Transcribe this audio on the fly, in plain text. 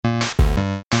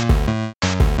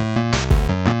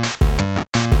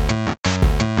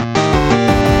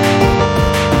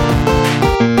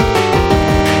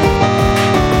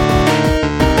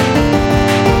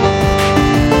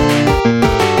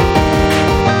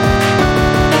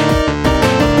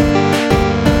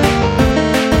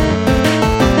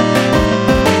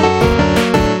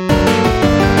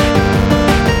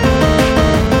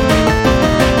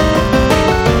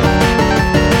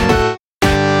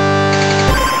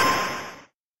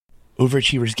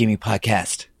Overachievers Gaming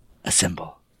Podcast.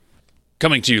 Assemble.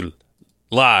 Coming to you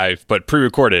live, but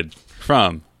pre-recorded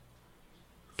from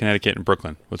Connecticut and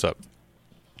Brooklyn. What's up?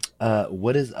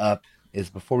 What is up is,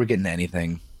 before we get into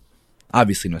anything,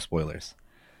 obviously no spoilers,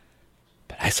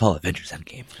 but I saw Avengers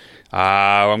Endgame.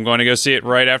 I'm going to go see it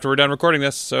right after we're done recording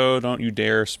this, so don't you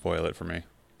dare spoil it for me.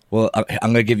 Well, I'm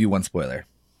going to give you one spoiler.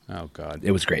 Oh, God.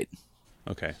 It was great.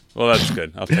 Okay. Well, that's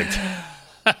good. I'll take that.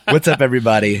 What's up,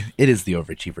 everybody? It is the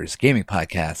Overachievers Gaming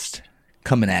Podcast,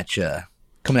 coming at you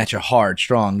hard,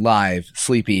 strong, live,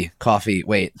 sleepy, coffee.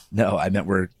 Wait, no, I meant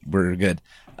we're good.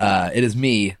 It is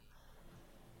me,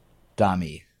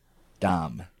 Dominic,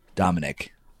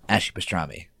 Ashy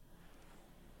Pastrami.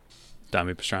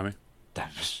 Dami Pastrami.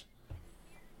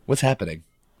 What's happening?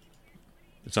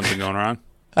 Is something going wrong?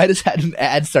 I just had an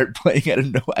ad start playing. I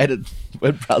didn't know. I had a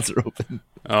web browser open.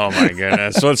 Oh, my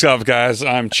goodness. What's up, guys?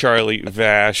 I'm Charlie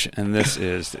Vash, and this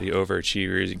is the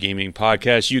Overachievers Gaming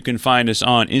Podcast. You can find us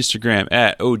on Instagram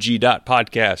at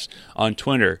og.podcast, on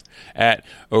Twitter at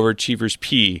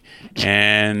overachieversp,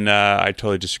 and I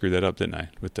totally just screwed that up, didn't I?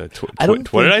 With the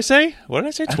what did I say? What did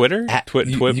I say? Twitter?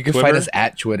 You can find us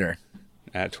at Twitter.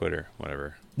 At Twitter,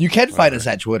 whatever. You can find us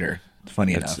at Twitter.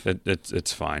 Funny enough.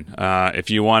 It's fine.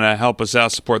 If you want to help us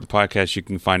out, support the podcast, you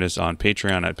can find us on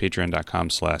Patreon at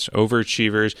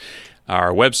patreon.com/overachievers.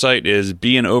 Our website is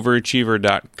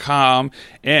beanoverachiever.com.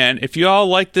 And if you all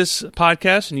like this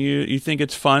podcast and you think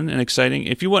it's fun and exciting,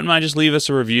 if you wouldn't mind, just leave us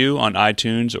a review on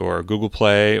iTunes or Google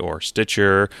Play or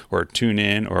Stitcher or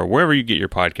TuneIn or wherever you get your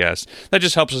podcasts. That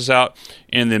just helps us out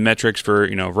in the metrics for,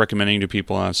 recommending to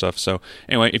people and stuff. So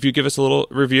anyway, if you give us a little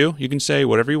review, you can say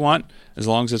whatever you want, as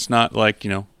long as it's not like,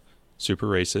 super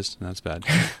racist, and that's bad.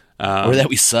 Or that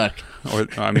we suck. Or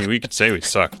we could say we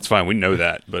suck. It's fine. We know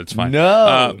that, but it's fine.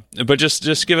 No. But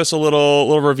just give us a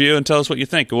little review and tell us what you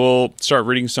think. We'll start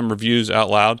reading some reviews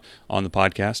out loud on the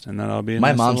podcast, and that'll be a My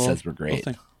nice mom little, says we're great,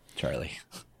 Charlie.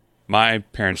 My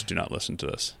parents do not listen to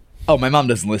this. Oh, my mom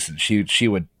doesn't listen. She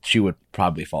would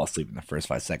probably fall asleep in the first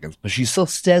 5 seconds, but she still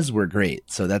says we're great.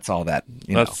 So that's all that.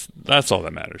 That's all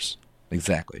that matters.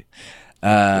 Exactly.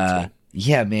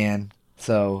 Yeah, man.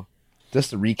 So just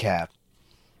to recap.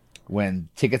 When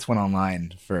tickets went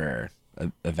online for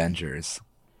Avengers,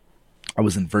 I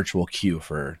was in virtual queue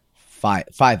for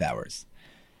 5 hours,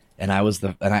 and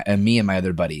me and my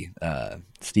other buddy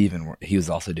Steven, he was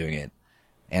also doing it,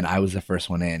 and I was the first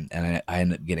one in, and I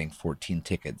ended up getting 14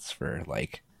 tickets for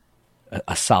like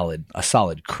a solid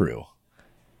crew.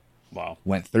 Wow!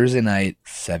 Went Thursday night,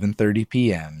 7:30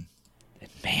 p.m. And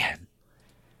man,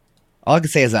 all I can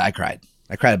say is that I cried.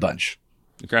 I cried a bunch.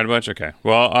 You cried a bunch? Okay.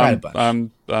 Well,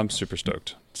 I'm super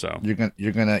stoked. So you're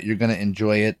gonna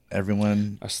enjoy it,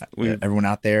 everyone. Everyone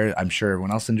out there, I'm sure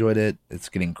everyone else enjoyed it. It's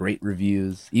getting great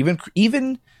reviews.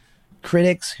 Even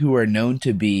critics who are known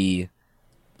to be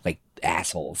like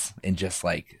assholes and just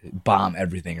like bomb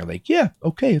everything are like, yeah,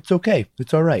 okay, it's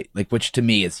all right. Like, which to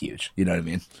me is huge. You know what I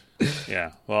mean?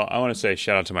 Yeah. Well, I want to say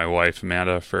shout out to my wife,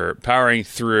 Amanda, for powering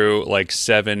through like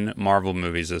 7 Marvel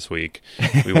movies this week.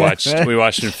 We watched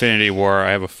Infinity War. I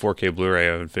have a 4K Blu-ray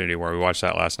of Infinity War. We watched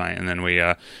that last night, and then we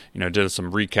did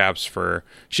some recaps for.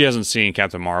 She hasn't seen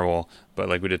Captain Marvel, but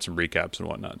like we did some recaps and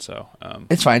whatnot. So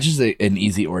it's fine. It's just an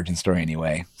easy origin story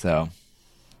anyway. So,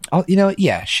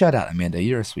 shout out, Amanda.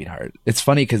 You're a sweetheart. It's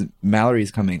funny because Mallory's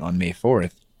coming on May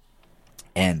 4th,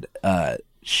 and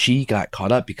she got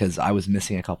caught up because I was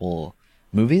missing a couple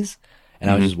movies,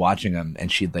 and I was just watching them,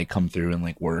 and she'd like come through and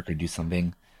like work or do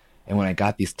something. And when I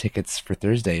got these tickets for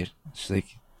Thursday, she's like,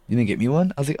 "You didn't get me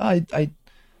one?" I was like, "Oh, I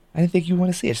didn't think you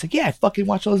want to see it." She's like, "Yeah, I fucking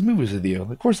watched all those movies with you.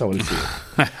 Of course I want to see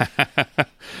it."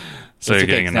 So you're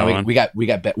getting another one. We got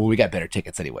better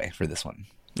tickets anyway for this one.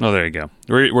 Oh, there you go.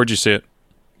 Where'd you see it?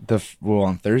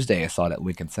 On Thursday I saw it at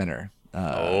Lincoln Center.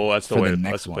 That's the way.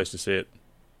 That's the place to see it.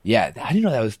 Yeah, I didn't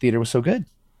know that theater was so good.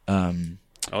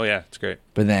 Oh yeah, it's great.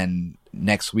 But then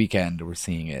next weekend we're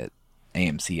seeing it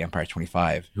AMC Empire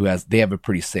 25, they have a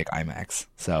pretty sick IMAX.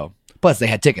 So plus they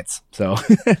had tickets. So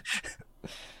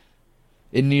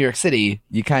in New York City,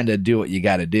 you kind of do what you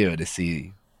got to do to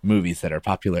see movies that are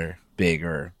popular, big,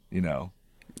 or going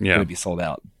to be sold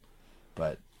out.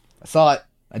 But I saw it.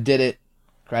 I did it.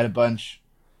 Cried a bunch.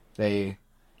 A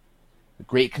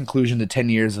great conclusion to 10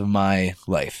 years of my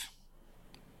life.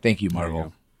 Thank you,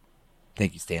 Marvel.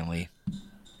 Thank you, Stan Lee.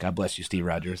 God bless you, Steve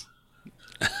Rogers.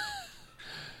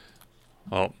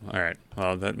 Well, all right.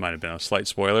 Well, that might have been a slight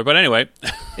spoiler, but anyway.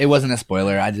 It wasn't a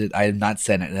spoiler. I had not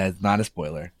said it. It's not a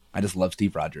spoiler. I just love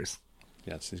Steve Rogers.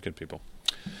 Yes, he's good people.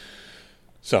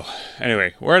 So,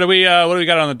 anyway, what do we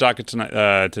got on the docket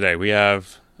tonight? Today we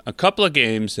have a couple of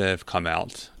games that have come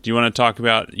out. Do you want to talk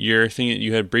about your thing that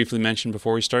you had briefly mentioned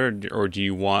before we started, or do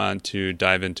you want to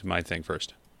dive into my thing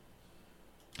first?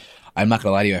 I'm not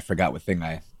gonna lie to you, I forgot what thing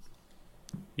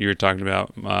You were talking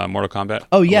about Mortal Kombat.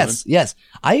 Oh 11? yes.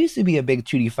 I used to be a big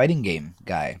 2D fighting game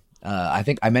guy. I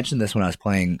think I mentioned this when I was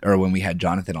playing, or when we had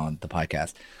Jonathan on the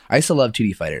podcast. I used to love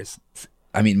 2D fighters.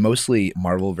 I mean, mostly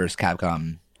Marvel vs.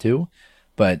 Capcom 2,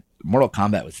 but Mortal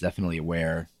Kombat was definitely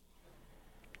where,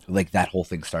 like, that whole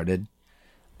thing started.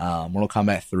 Mortal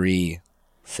Kombat 3,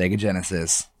 Sega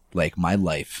Genesis, like, my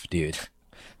life, dude.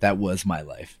 That was my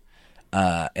life.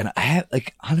 And I have,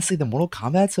 like, honestly, the Mortal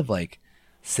Kombats have, like,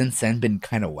 since then been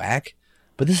kind of whack,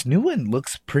 but this new one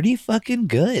looks pretty fucking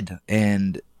good.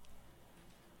 And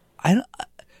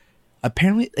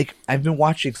apparently, like, I've been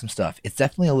watching some stuff. It's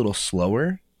definitely a little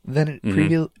slower than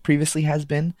it previously has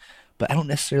been, but I don't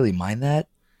necessarily mind that.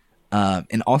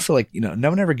 And also, like, you know, no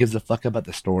one ever gives a fuck about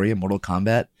the story of Mortal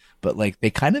Kombat, but, like,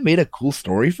 they kind of made a cool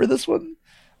story for this one.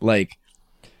 Like,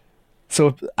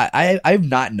 so I've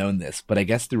not known this, but I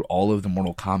guess through all of the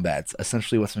Mortal Kombats,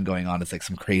 essentially what's been going on is, like,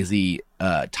 some crazy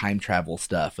time travel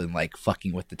stuff and, like,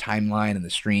 fucking with the timeline and the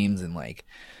streams and, like,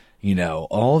 you know,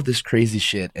 all of this crazy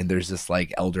shit. And there's this,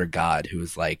 like, elder god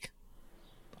who's like,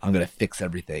 I'm gonna fix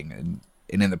everything, and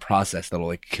in the process that'll,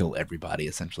 like, kill everybody,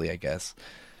 essentially, I guess.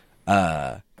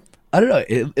 I don't know.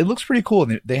 It looks pretty cool.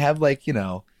 And they have, like, you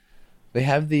know, they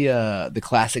have the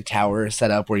classic tower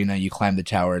set up where, you know, you climb the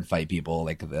tower and fight people,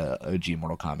 like the OG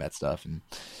Mortal Kombat stuff. And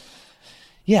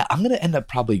yeah, I'm gonna end up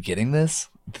probably getting this.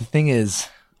 The thing is,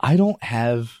 I don't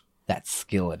have that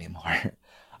skill anymore.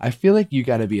 I feel like you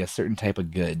got to be a certain type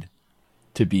of good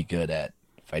to be good at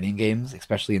fighting games,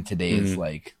 especially in today's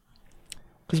like.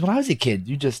 Because when I was a kid,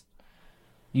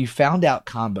 you found out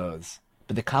combos.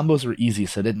 But the combos were easy,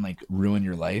 so it didn't, like, ruin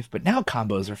your life. But now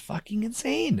combos are fucking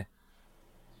insane.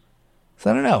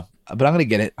 So I don't know. But I'm going to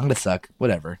get it. I'm going to suck.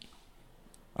 Whatever.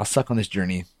 I'll suck on this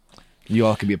journey. You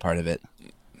all can be a part of it.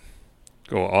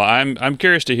 Cool. Well, I'm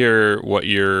curious to hear what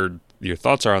your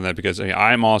thoughts are on that, because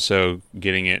I'm also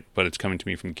getting it, but it's coming to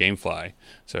me from GameFly.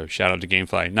 So shout out to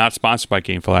GameFly. Not sponsored by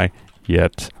GameFly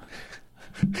yet.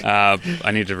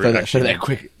 I need to throw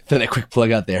that quick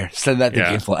plug out there. Send that to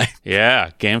GameFly.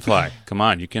 Yeah, GameFly. Come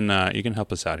on, you can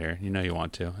help us out here. You know you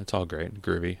want to. It's all great,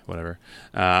 groovy, whatever.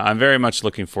 I'm very much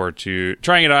looking forward to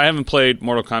trying it out. I haven't played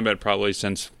Mortal Kombat probably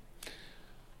since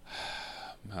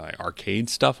like arcade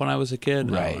stuff when I was a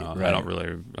kid. Right. I don't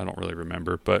really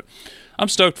remember, but I'm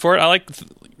stoked for it. I like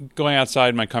going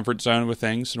outside my comfort zone with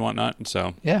things and whatnot. And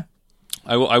so yeah,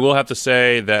 I will have to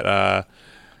say that.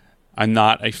 I'm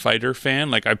not a fighter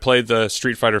fan. Like, I played the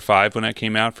Street Fighter V when that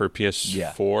came out for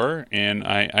PS4, and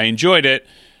I enjoyed it.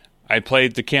 I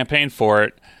played the campaign for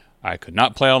it. I could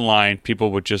not play online.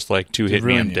 People would just, like, hit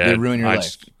me, I'm dead. They ruin your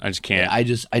life. I just can't.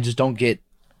 Yeah, I just don't get.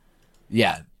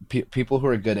 Yeah, people who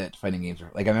are good at fighting games.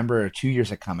 Like, I remember 2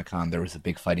 years at Comic-Con, there was a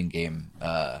big fighting game.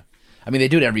 I mean, they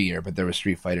do it every year, but there was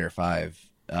Street Fighter V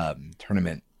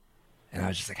tournament, and I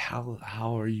was just like,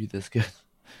 how are you this good?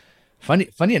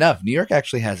 Funny enough, New York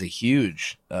actually has a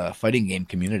huge fighting game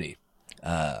community.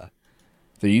 There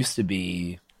used to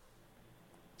be,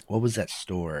 what was that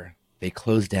store? They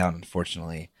closed down,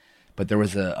 unfortunately, but there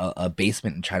was a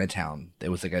basement in Chinatown. It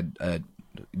was like a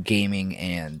gaming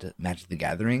and Magic the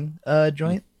Gathering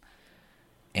joint.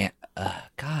 And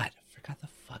God, I forgot the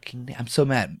fucking name. I'm so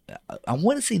mad. I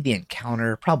want to say The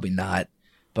Encounter, probably not.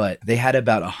 But they had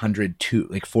about 100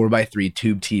 like 4x3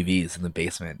 tube TVs in the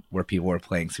basement where people were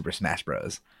playing Super Smash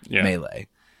Bros. Melee,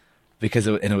 because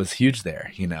it was huge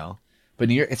there, you know. But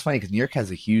New York, it's funny because New York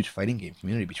has a huge fighting game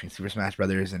community between Super Smash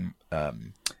Brothers and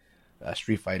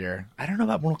Street Fighter. I don't know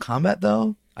about Mortal Kombat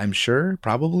though. I'm sure,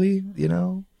 probably, you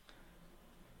know.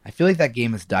 I feel like that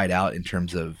game has died out in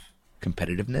terms of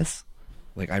competitiveness.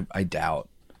 Like I doubt.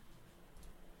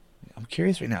 I'm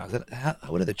curious right now.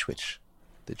 What are the Twitch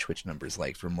numbers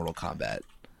like for Mortal Kombat?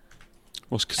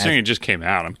 Well, considering it just came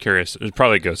out, I'm curious. It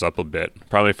probably goes up a bit,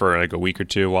 probably for like a week or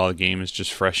two while the game is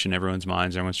just fresh in everyone's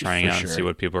minds. Everyone's trying out and see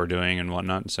what people are doing and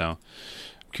whatnot. So I'm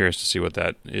curious to see what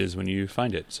that is when you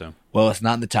find it. So, well, it's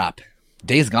not in the top.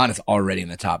 Days Gone is already in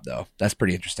the top, though. That's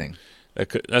pretty interesting.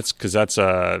 That's because that's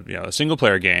a single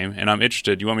player game, and I'm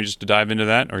interested. You want me just to dive into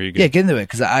that, or are you? Yeah, get into it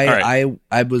because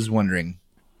I was wondering.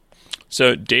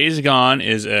 So Days Gone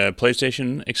is a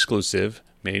PlayStation exclusive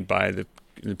made by the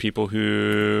people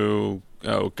who.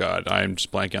 Oh God, I'm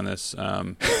just blanking on this.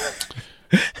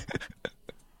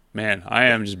 Man,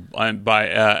 I'm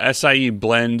by SIE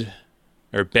Blend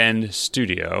or Bend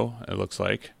Studio. It looks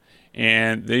like,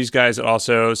 and these guys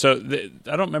also. So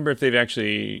I don't remember if they've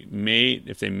actually made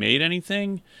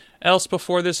anything else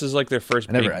before this. Is like their first.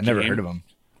 I never heard of them.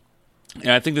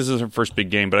 And I think this is her first big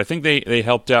game, but I think they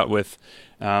helped out with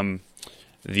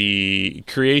the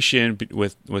creation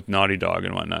with Naughty Dog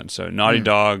and whatnot. So Naughty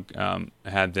Dog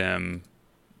had them,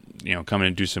 come in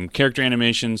and do some character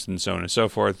animations and so on and so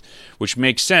forth, which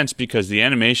makes sense because the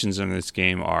animations in this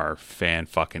game are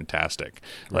fan-fucking-tastic.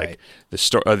 Like Right.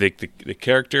 the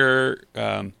character,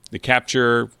 the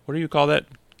capture. What do you call that?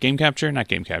 Game capture? Not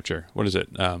game capture. What is it?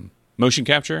 Motion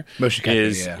capture. Motion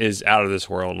capture is out of this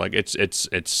world. Like it's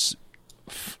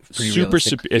Pretty super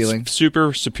realistic feeling. it's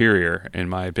super superior in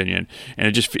my opinion, and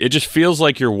it just feels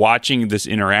like you're watching this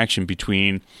interaction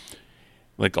between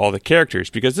like all the characters,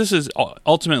 because this is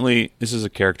ultimately a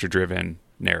character driven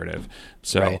narrative.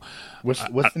 So Right.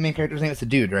 What's the main character's name? It's a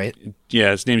dude, right?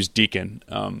 yeah, his name is Deacon.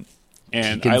 And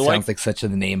Deacon I sounds like such a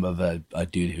name of a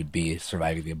dude who'd be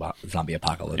surviving the zombie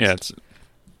apocalypse. yeah, it's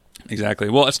exactly.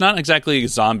 Well, it's not exactly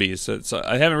zombies.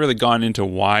 I haven't really gone into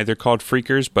why they're called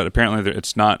freakers, but apparently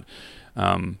it's not.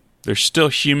 They're still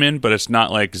human, but it's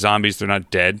not like zombies. They're not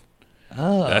dead.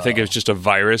 Oh. I think it was just a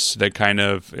virus that kind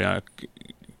of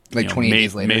Like 28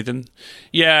 days later. made them.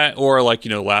 Yeah, or like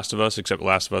Last of Us, except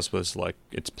Last of Us was like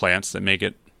it's plants that make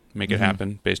it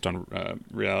happen based on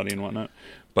reality and whatnot.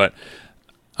 But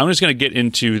I'm just going to get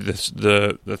into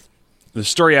the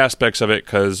story aspects of it,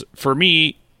 because for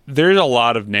me, there's a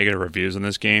lot of negative reviews in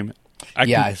this game.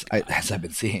 As I've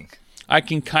been seeing. I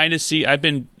can kind of see. I've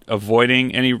been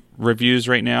avoiding any reviews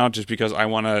right now just because I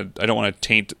don't want to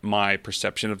taint my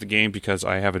perception of the game, because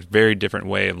I have a very different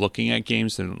way of looking at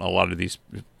games than a lot of these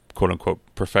quote unquote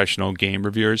professional game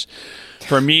reviewers.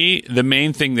 For me, the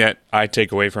main thing that I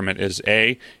take away from it is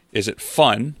is it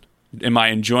fun? Am I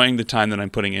enjoying the time that I'm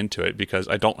putting into it? Because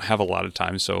I don't have a lot of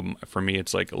time. So for me,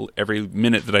 it's like every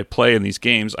minute that I play in these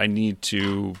games, I need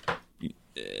to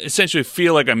essentially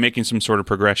feel like I'm making some sort of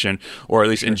progression, or at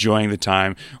least enjoying the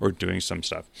time or doing some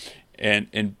stuff.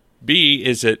 And B,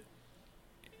 is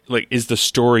the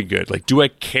story good? Like, do I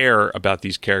care about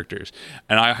these characters?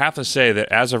 And I have to say that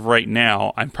as of right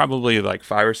now, I'm probably like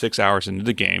 5 or 6 hours into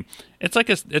the game. It's like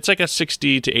a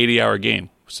 60 to 80 hour game.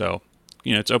 So,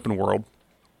 it's open world.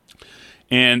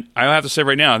 And I have to say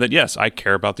right now that, yes, I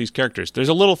care about these characters. There's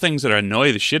a little things that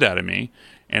annoy the shit out of me,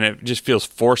 and it just feels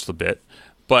forced a bit.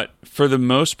 But for the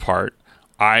most part,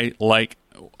 I like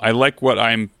what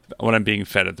I'm being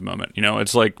fed at the moment.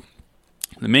 It's like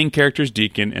the main character's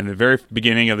Deacon. In the very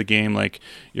beginning of the game, like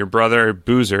your brother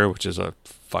Boozer, which is a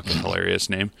fucking hilarious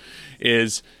name,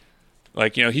 is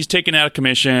like he's taken out of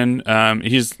commission.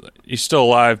 He's still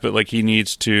alive, but like he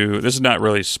needs to. This is not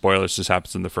really spoilers. This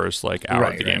happens in the first hour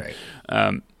of the game.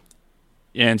 Right.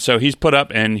 And so he's put up,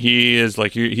 and he is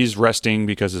like he's resting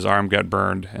because his arm got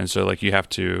burned, and so like you have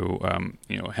to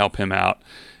help him out,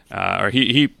 or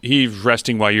he's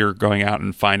resting while you're going out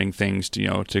and finding things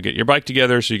to get your bike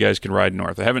together so you guys can ride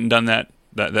north. I haven't done that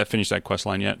finished that quest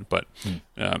line yet, but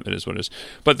it is what it is.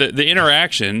 But the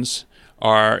interactions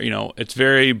are it's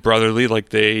very brotherly. Like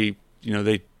they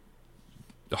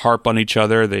harp on each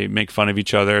other, they make fun of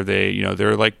each other.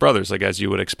 They're like brothers, like as you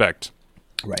would expect.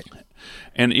 Right.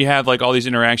 And you have like all these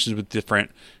interactions with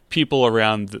different people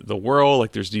around the world.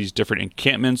 Like there's these different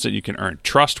encampments that you can earn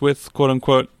trust with, quote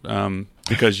unquote,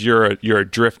 because you're a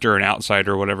drifter, an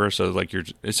outsider, or whatever. So like you're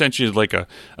essentially like a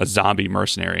zombie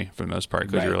mercenary for the most part,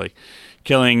 because you're like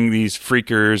killing these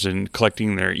freakers and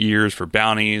collecting their ears for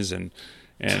bounties and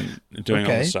doing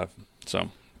all this stuff. So,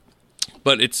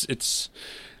 but it's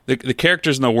the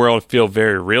characters in the world feel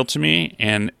very real to me,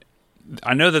 and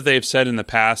I know that they've said in the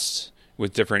past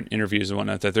with different interviews and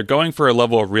whatnot that they're going for a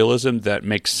level of realism that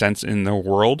makes sense in their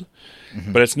world,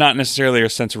 but it's not necessarily a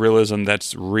sense of realism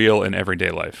that's real in everyday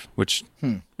life, which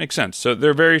makes sense. So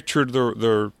they're very true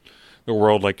to the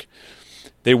world. Like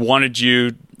they wanted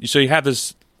you, so you have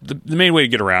this. The main way to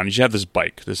get around is you have this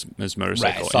bike, this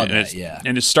motorcycle, and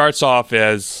it starts off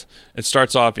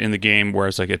in the game where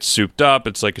it's souped up,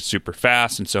 it's super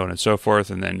fast and so on and so forth,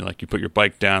 and then like you put your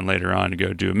bike down later on to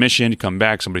go do a mission, you come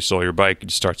back, somebody stole your bike, it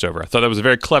just starts over. I thought that was a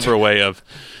very clever way of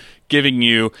giving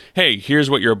you, hey, here's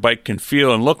what your bike can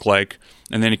feel and look like,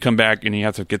 and then you come back and you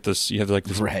have to get this,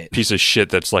 this piece of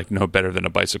shit that's like no better than a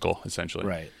bicycle, essentially.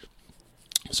 Right.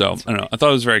 So I don't know. I thought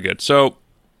it was very good. So,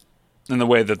 in the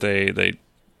way that they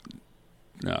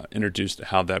introduced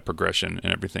how that progression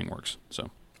and everything works. So,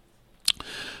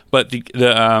 but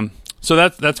so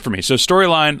that's for me. So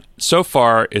storyline so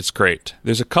far it's great.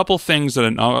 There's a couple things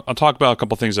that I'll talk about. A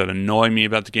couple things that annoy me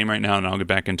about the game right now, and I'll get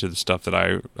back into the stuff that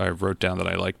I wrote down that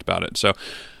I liked about it. So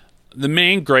the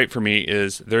main gripe for me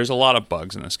is there's a lot of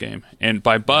bugs in this game, and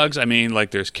by bugs I mean like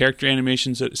there's character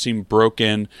animations that seem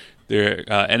broken. Their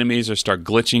enemies start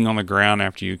glitching on the ground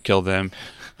after you kill them.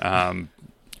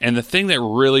 And the thing that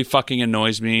really fucking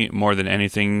annoys me more than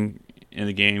anything in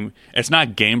the game, it's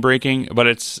not game breaking, but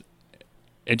it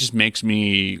just makes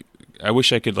me. I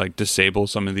wish I could like disable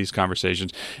some of these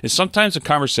conversations. Is sometimes the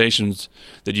conversations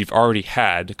that you've already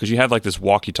had, because you have like this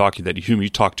walkie-talkie that you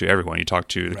talk to everyone. You talk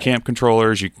to the camp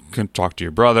controllers, you can talk to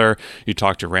your brother, you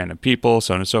talk to random people,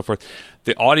 so on and so forth.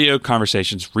 The audio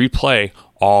conversations replay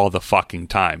all the fucking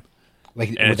time,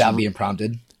 like without being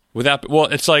prompted.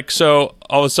 It's like, so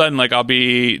all of a sudden, like I'll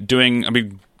be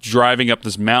driving up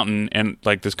this mountain, and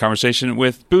like this conversation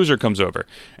with Boozer comes over,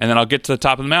 and then I'll get to the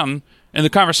top of the mountain, and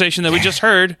the conversation that we just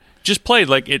heard just played,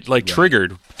 like it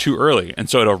triggered too early, and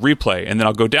so it'll replay, and then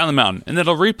I'll go down the mountain, and then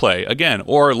it'll replay again,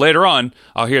 or later on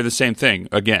I'll hear the same thing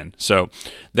again. So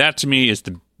that to me is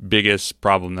the biggest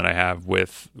problem that I have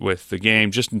with the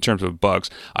game, just in terms of bugs.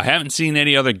 I haven't seen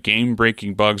any other game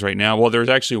breaking bugs right now. Well, there's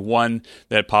actually one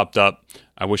that popped up.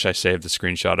 I wish I saved the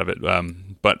screenshot of it,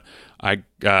 but I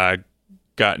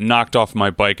got knocked off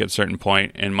my bike at a certain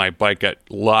point, and my bike got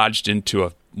lodged into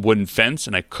a wooden fence,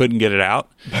 and I couldn't get it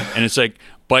out. And it's like,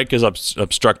 bike is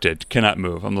obstructed, cannot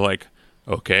move. I'm like,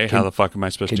 okay, how the fuck am I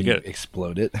supposed to get it?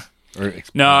 Explode it?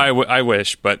 No, I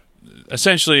wish, but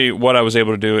essentially what I was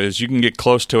able to do is you can get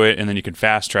close to it, and then you can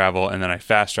fast travel, and then I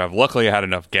fast travel. Luckily, I had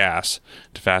enough gas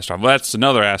to fast travel. That's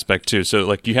another aspect, too. So,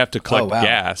 like, you have to collect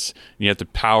gas, and you have to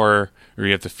power, or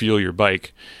you have to fuel your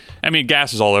bike. I mean,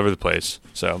 gas is all over the place.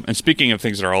 So, and speaking of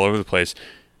things that are all over the place,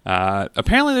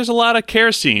 apparently there's a lot of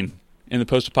kerosene in the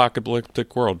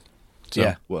post-apocalyptic world. So,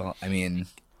 yeah, well, I mean,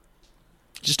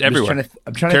 just everywhere.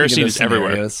 I'm trying to think of those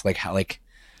scenarios, like how, like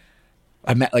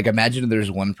imagine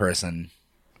there's one person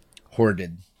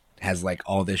hoarded, has like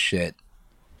all this shit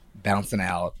bouncing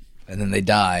out, and then they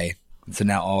die, and so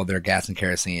now all their gas and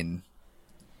kerosene,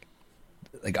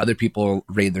 like other people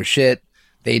raid their shit,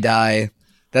 they die.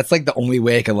 That's like the only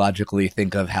way I can logically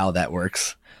think of how that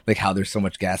works, like how there's so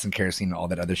much gas and kerosene and all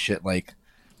that other shit like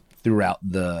throughout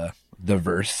the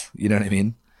verse. You know what I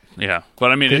mean? Yeah,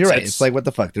 but I mean, you're right. It's like, what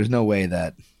the fuck? There's no way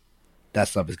that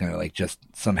stuff is gonna like just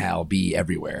somehow be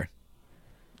everywhere.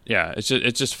 Yeah, it's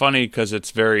just funny because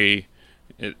it's very.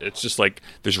 It's just like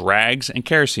there's rags and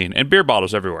kerosene and beer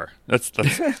bottles everywhere. That's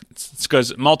it's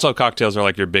because Molotov cocktails are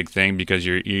like your big thing because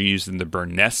you're using them to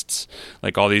burn nests,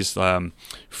 like all these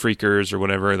freakers or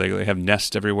whatever. They have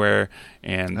nests everywhere,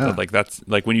 and like that's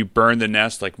like when you burn the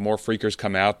nest, like more freakers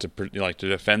come out to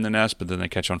defend the nest, but then they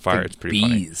catch on fire. Like it's pretty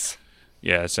bees. Funny.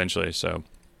 Yeah, essentially. So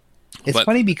it's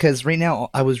funny because right now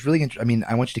I was really. I mean,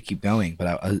 I want you to keep going,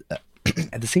 but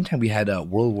at the same time we had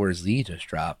World War Z just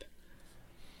drop.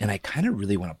 And I kind of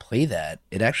really want to play that.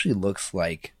 It actually looks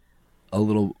like a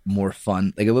little more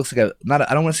fun. Like it looks like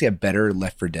I don't want to say a better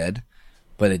Left 4 Dead,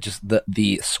 but it just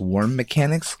the swarm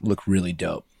mechanics look really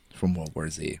dope from World War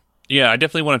Z. Yeah, I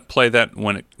definitely want to play that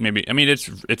when it maybe. I mean,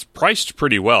 it's priced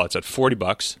pretty well. It's at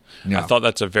 $40. Yeah. I thought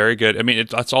that's a very good. I mean,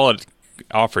 that's all it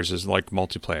offers is like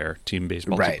multiplayer, team-based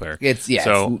multiplayer. Right. It's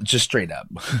just straight up.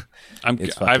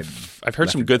 I've heard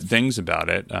some good things about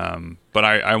it, but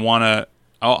I want to.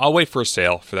 I'll wait for a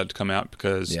sale for that to come out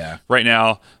because right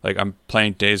now, like I'm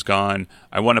playing Days Gone.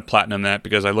 I want to platinum that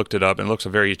because I looked it up and it looks a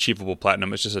very achievable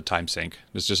platinum. It's just a time sink.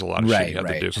 There's just a lot of shit you have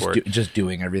to do for it. Just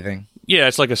doing everything. Yeah,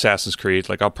 it's like Assassin's Creed.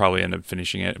 Like I'll probably end up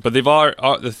finishing it. But they've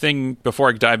the thing before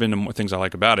I dive into more things I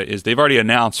like about it is they've already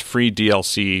announced free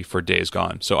DLC for Days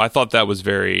Gone. So I thought that was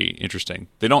very interesting.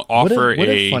 They don't offer what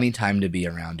a funny time to be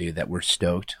around, dude. That we're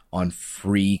stoked on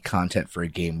free content for a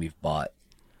game we've bought.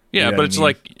 Yeah, you know but it's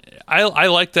like I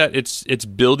like that it's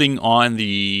building on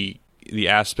the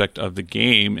aspect of the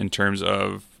game in terms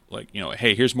of like, you know,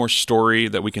 hey, here's more story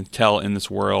that we can tell in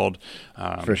this world,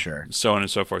 for sure, so on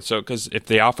and so forth. So because if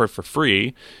they offer it for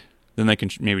free, then they can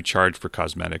maybe charge for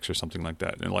cosmetics or something like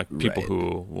that, and like people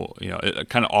who will, you know, it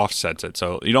kind of offsets it.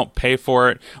 So you don't pay for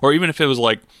it, or even if it was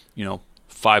like, you know,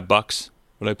 $5,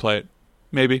 would I play it?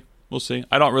 Maybe. We'll see.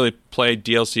 I don't really play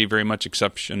DLC very much,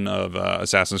 exception of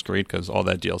Assassin's Creed, because all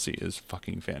that DLC is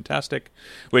fucking fantastic.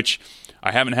 Which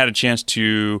I haven't had a chance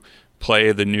to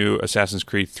play the new Assassin's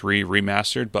Creed 3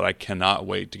 remastered, but I cannot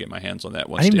wait to get my hands on that.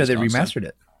 I didn't even know they remastered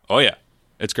it. Oh yeah,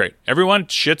 it's great. Everyone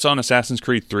shits on Assassin's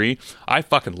Creed 3. I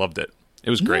fucking loved it. It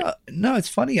was great. No, it's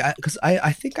funny because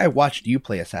I think I watched you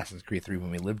play Assassin's Creed 3 when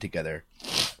we lived together.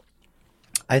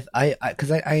 I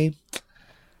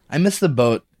missed the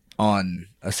boat on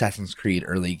Assassin's Creed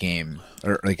early game,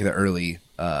 or like the early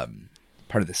part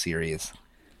of the series,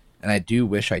 and I do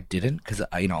wish I didn't because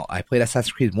I played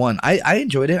Assassin's Creed 1. I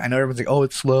enjoyed it. I know everyone's like, oh,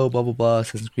 it's slow, blah blah blah.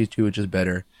 Assassin's Creed 2 is just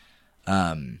better.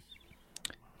 But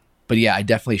yeah, I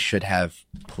definitely should have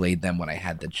played them when I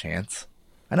had the chance.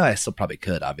 I know I still probably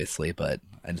could, obviously, but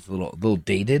I'm just a little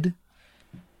dated.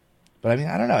 But I mean,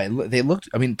 I don't know. They looked.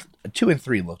 I mean, 2 and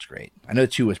 3 looked great. I know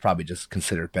 2 was probably just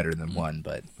considered better than 1,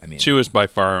 but I mean, 2 is by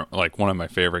far like one of my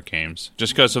favorite games,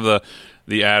 just because of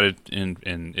the added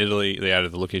in Italy. They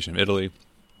added the location of Italy,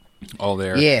 all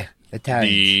there. Yeah,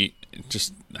 Italians.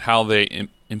 Just how they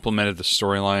implemented the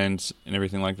storylines and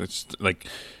everything like that. Like,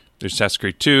 there's Assassin's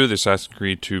Creed 2, there's Assassin's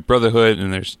Creed 2 Brotherhood,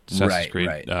 and there's Assassin's Creed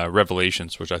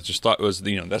Revelations, which I just thought was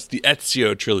that's the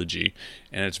Ezio trilogy,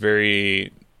 and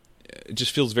it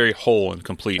just feels very whole and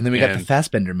complete. And then we got the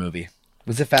Fassbender movie.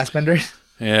 Was it Fassbender?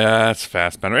 Yeah, it's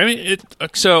Fassbender. I mean,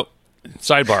 so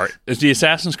sidebar is the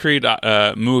Assassin's Creed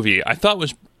movie. I thought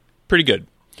was pretty good.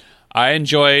 I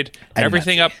enjoyed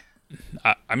everything up.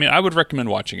 I mean, I would recommend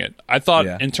watching it. I thought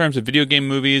in terms of video game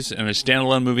movies and a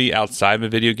standalone movie outside of a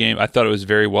video game, I thought it was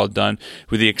very well done,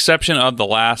 with the exception of the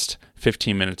last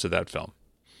 15 minutes of that film.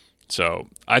 So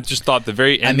I just thought the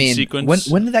very end sequence.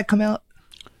 When did that come out?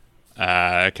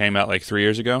 It came out like 3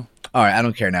 years ago. All right, I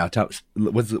don't care now.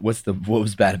 What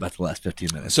was bad about the last 15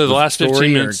 minutes? So the last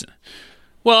 15 minutes.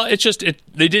 Well,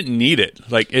 they didn't need it.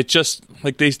 Like, it just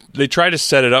like they tried to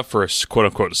set it up for a quote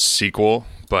unquote sequel,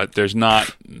 but there's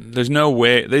no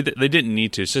way they didn't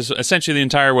need to. So essentially, the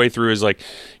entire way through is like,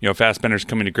 Fassbender's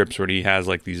coming to grips where he has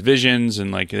like these visions,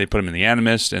 and like they put him in the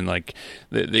Animist, and like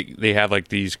they have like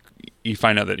these. You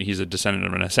find out that he's a descendant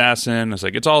of an assassin. It's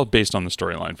like it's all based on the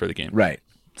storyline for the game, right?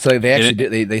 So they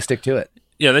actually they stick to it.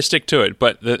 Yeah, they stick to it.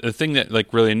 But the thing that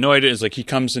like really annoyed it is like he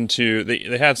comes into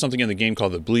they have something in the game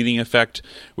called the bleeding effect,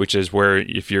 which is where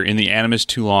if you're in the Animus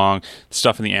too long,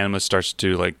 stuff in the Animus starts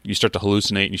to like you start to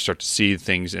hallucinate and you start to see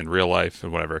things in real life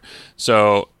and whatever.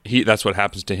 So that's what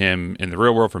happens to him in the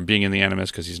real world from being in the Animus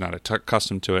because he's not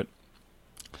accustomed to it.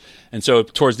 And so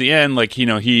towards the end, like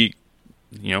he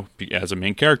as a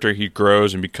main character, he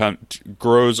grows and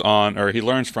he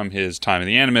learns from his time in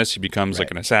the Animus. He becomes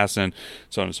like an assassin,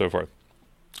 so on and so forth.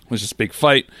 There's this big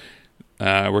fight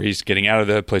where he's getting out of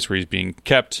the place where he's being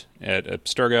kept at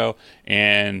Abstergo,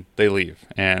 and they leave.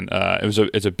 And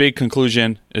it's a big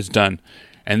conclusion. It's done.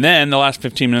 And then the last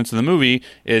 15 minutes of the movie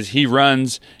is he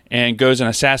runs and goes and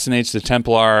assassinates the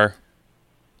Templar,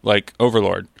 like,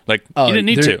 overlord. Like, he didn't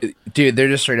need to. Dude, they're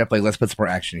just straight up like, let's put some more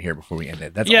action here before we end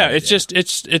it. That's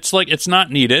it's like, it's not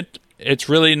needed. It's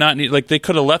really not needed. Like, they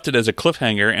could have left it as a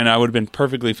cliffhanger, and I would have been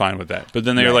perfectly fine with that. But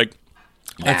then they were like,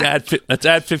 let's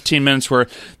add 15 minutes where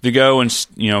they go and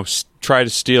try to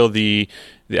steal the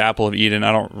apple of Eden.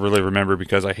 I don't really remember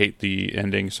because I hate the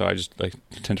ending, so I just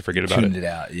tend to forget about it. Tuned it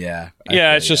out, yeah.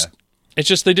 It's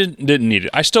just they didn't need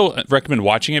it. I still recommend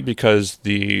watching it because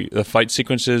the fight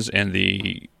sequences and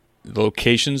the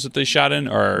locations that they shot in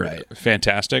are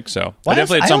fantastic. So I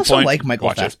definitely at some point like Michael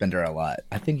Fassbender a lot.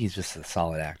 I think he's just a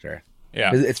solid actor.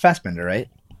 Yeah, it's Fassbender, right?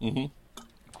 Mm-hmm.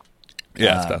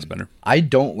 Yeah, it's Fassbender. I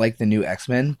don't like the new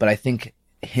X-Men, but I think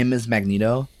him as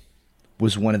Magneto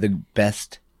was one of the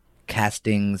best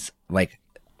castings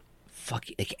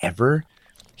ever.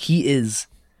 He is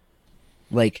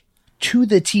like to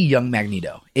the T young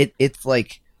Magneto. It's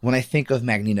like when I think of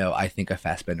Magneto, I think of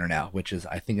Fassbender now, which is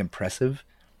I think impressive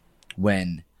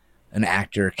when an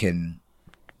actor can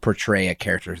portray a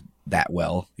character that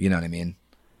well. You know what I mean?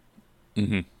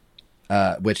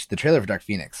 Mm-hmm. Which the trailer for Dark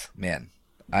Phoenix, man.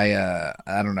 I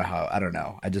don't know.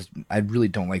 I really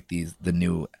don't like the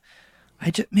new.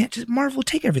 Just Marvel,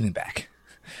 take everything back.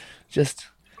 Just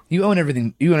you own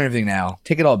everything. You own everything now.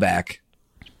 Take it all back.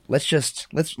 Let's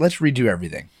redo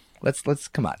everything. Let's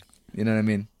come on. You know what I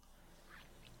mean?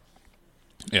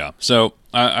 Yeah. So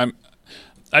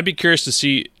I'd be curious to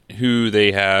see who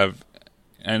they have.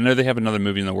 I know they have another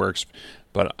movie in the works,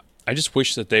 but I just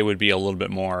wish that they would be a little bit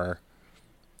more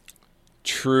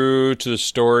true to the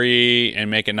story and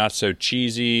make it not so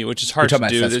cheesy, which is hard to do. You're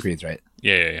talking about Assassin's Creed, right?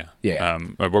 Yeah.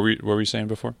 What were we saying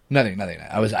before? Nothing.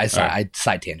 I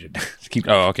side tangent. Keep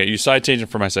going. Oh, okay. You side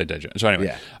tangent for my side tangent. So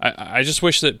anyway, I just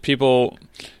wish that people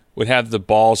would have the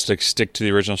balls to stick to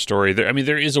the original story.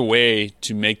 There is a way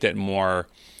to make that more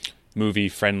movie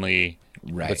friendly,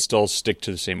 but still stick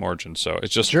to the same origin. So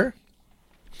it's just sure.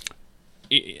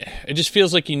 It just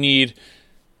feels like you need.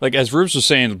 Like as Rubes was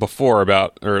saying before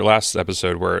last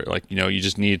episode where you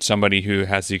just need somebody who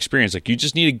has the experience. Like you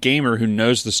just need a gamer who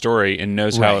knows the story and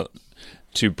knows how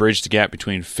to bridge the gap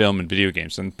between film and video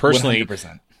games. And personally,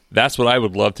 100%. That's what I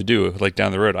would love to do. Like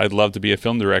down the road, I'd love to be a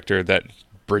film director that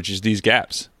bridges these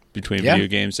gaps between video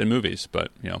games and movies.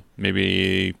 But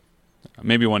maybe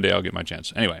one day I'll get my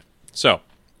chance. Anyway, so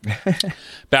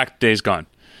back to Days Gone.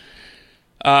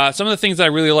 Some of the things that I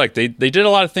really liked, they did a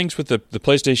lot of things with the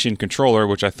PlayStation controller,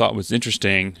 which I thought was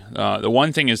interesting. The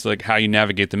one thing is like how you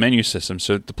navigate the menu system.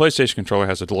 So the PlayStation controller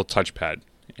has a little touchpad,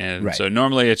 And Right. so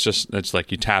normally it's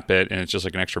like you tap it and it's just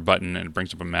like an extra button and it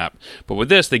brings up a map. But with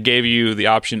this, they gave you the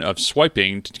option of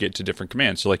swiping to get to different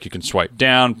commands. So like you can swipe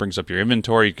down, brings up your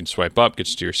inventory. You can swipe up,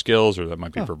 gets to your skills, or that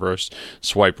might be reversed.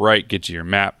 Swipe right, gets you your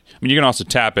map. I mean, you can also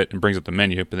tap it and brings up the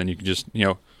menu, but then you can just,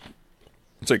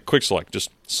 it's like quick select,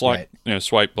 just select,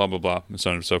 swipe, blah, blah, blah, and so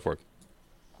on and so forth.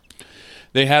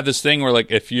 They have this thing where, like,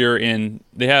 if you're in,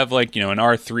 they have, like, an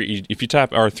R3, if you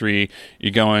tap R3, you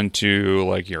go into,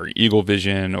 like, your Eagle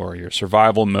Vision or your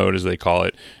survival mode, as they call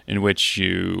it, in which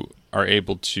you are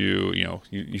able to,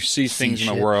 you see things in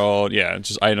the world,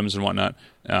 just items and whatnot.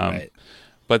 Right.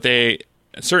 But at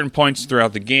certain points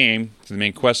throughout the game, the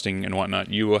main questing and whatnot,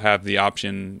 you will have the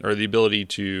option or the ability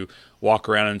to walk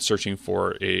around and searching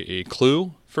for a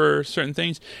clue for certain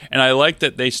things. And I like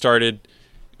that they started...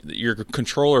 Your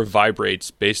controller vibrates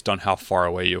based on how far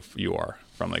away you are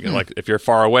from it. Like if you're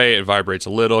far away, it vibrates a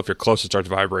little. If you're close, it starts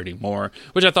vibrating more,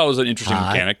 which I thought was an interesting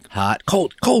mechanic. Hot,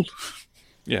 cold.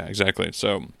 Yeah, exactly.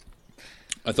 So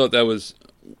I thought that was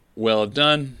well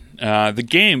done. The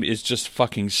game is just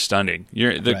fucking stunning.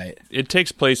 It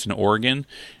takes place in Oregon,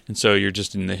 and so you're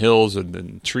just in the hills and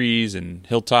the trees and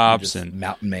hilltops and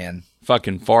mountain man,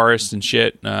 fucking forests and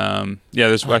shit.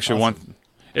 There's actually awesome.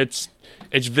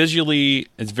 It's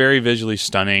very visually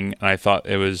stunning, and I thought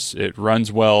it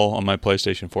runs well on my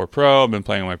PlayStation 4 Pro. I've been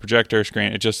playing on my projector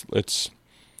screen.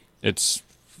 It's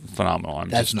phenomenal.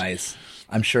 That's nice.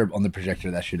 I'm sure on the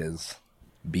projector that shit is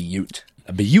beaut.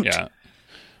 A beaut. Yeah.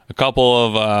 A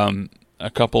couple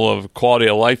of quality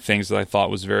of life things that I thought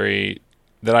was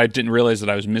that I didn't realize that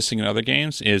I was missing in other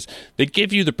games is they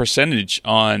give you the percentage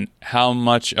on how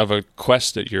much of a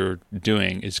quest that you're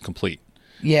doing is complete.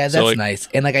 Yeah, that's nice.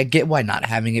 And like I get why not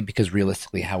having it, because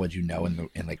realistically, how would you know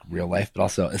in like real life? But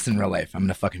also, it's in real life. I'm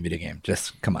in a fucking video game.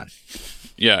 Just come on.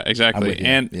 Yeah, exactly.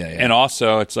 And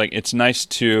also, it's like it's nice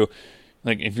to,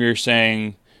 like, if you're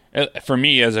saying, for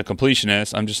me as a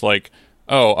completionist, I'm just like,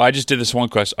 oh, I just did this one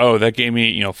quest. Oh, that gave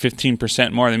me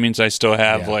 15% more. That means I still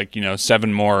have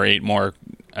 7 more or 8 more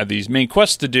of these main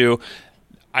quests to do.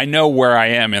 I know where I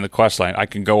am in the quest line. I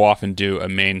can go off and do a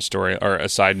main story or a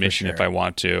side mission if I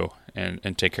want to.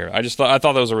 And take care of it. I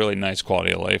thought that was a really nice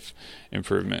quality of life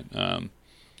improvement. And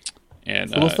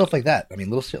little stuff like that. I mean,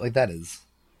 little shit like that is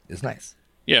nice.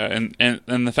 Yeah,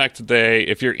 and the fact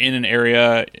that if you're in an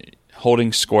area,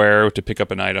 holding square to pick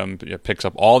up an item, it picks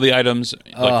up all the items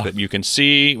that you can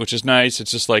see, which is nice.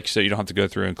 It's just like, so you don't have to go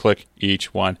through and click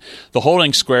each one. The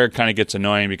holding square kind of gets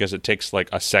annoying because it takes like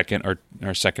a second or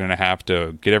a second and a half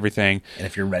to get everything. And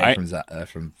if you're ready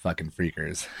from fucking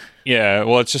freakers. Yeah,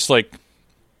 well, it's just like,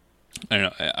 I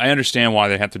don't know. I understand why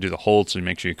they have to do the hold so to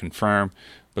make sure you confirm,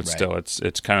 but still,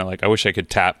 it's kind of like I wish I could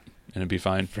tap and it'd be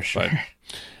fine. For sure,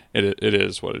 but it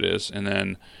is what it is. And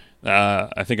then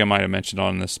I think I might have mentioned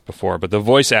on this before, but the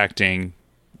voice acting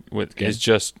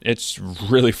it's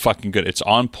really fucking good. It's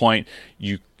on point.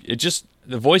 The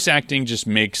voice acting just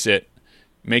makes it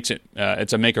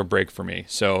it's a make or break for me.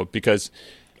 So because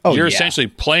you're essentially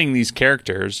playing these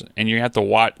characters and you have to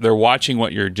watch. They're watching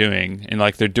what you're doing, and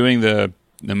like they're doing the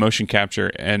motion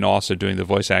capture and also doing the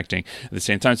voice acting at the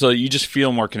same time, so you just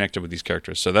feel more connected with these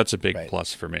characters. So that's a big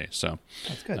plus for me. So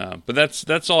that's good. But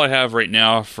that's all I have right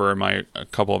now for my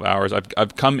couple of hours.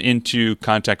 I've come into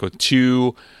contact with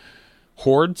 2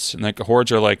 hordes, and like the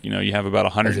hordes are like you have about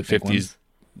 150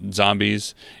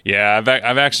 zombies. Yeah,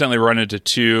 I've accidentally run into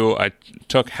 2. I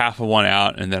took half of one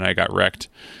out, and then I got wrecked.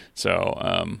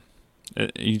 So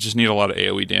you just need a lot of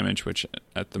AoE damage, which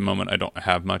at the moment I don't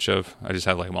have much of. I just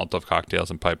have like Molotov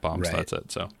cocktails and pipe bombs. Right. That's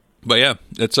it. So, but yeah,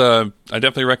 it's I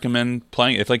definitely recommend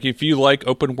playing it. If you like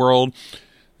open world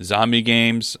zombie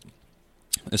games,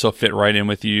 this will fit right in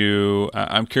with you.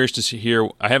 I'm curious to hear.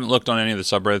 I haven't looked on any of the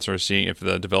subreddits or seeing if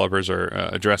the developers are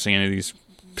addressing any of these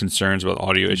concerns about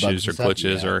audio issues or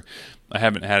glitches, or I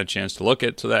haven't had a chance to look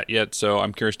into that yet. So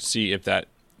I'm curious to see if that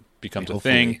becomes a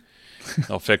thing.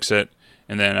 They'll fix it.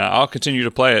 And then I'll continue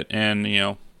to play it and,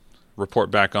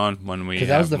 report back on when we have more. Because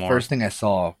that was the first thing I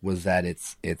saw was that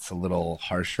it's a little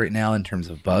harsh right now in terms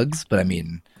of bugs. But, I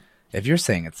mean, if you're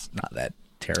saying it's not that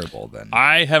terrible, then...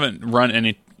 I haven't run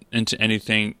into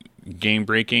anything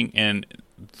game-breaking. And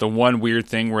the one weird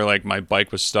thing where, like, my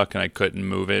bike was stuck and I couldn't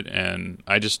move it. And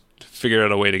I just figured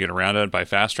out a way to get around it by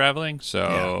fast traveling.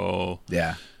 So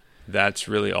yeah. That's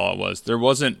really all it was. There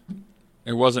wasn't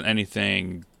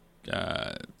anything...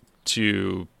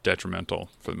 too detrimental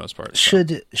for the most part. So.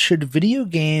 Should video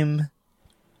game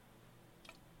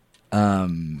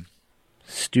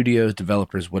studios,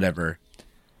 developers, whatever,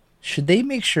 should they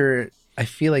make sure? I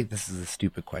feel like this is a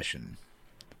stupid question,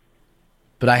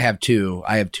 but I have two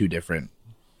different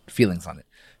feelings on it.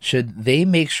 Should they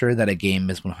make sure that a game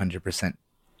is 100%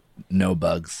 no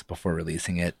bugs before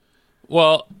releasing it?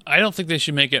 Well, I don't think they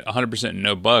should make it 100%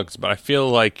 no bugs, but I feel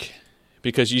like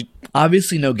because you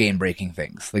obviously no game breaking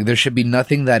things. Like there should be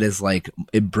nothing that is like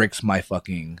it bricks my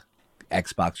fucking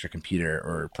Xbox or computer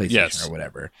or PlayStation or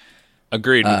whatever.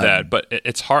 Agreed with that, but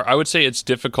it's hard. I would say it's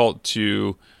difficult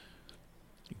to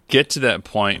get to that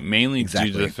point, mainly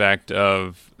due to the fact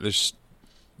of there's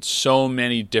so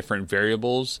many different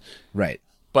variables. Right.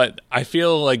 But I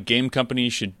feel like game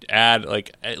companies should add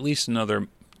like at least another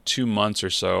 2 months or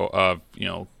so of,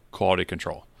 quality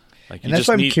control. Like, and that's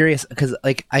why I'm curious, because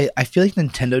like I feel like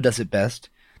Nintendo does it best.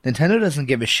 Nintendo doesn't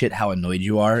give a shit how annoyed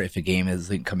you are if a game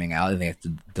is coming out and they have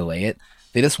to delay it.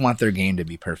 They just want their game to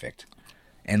be perfect.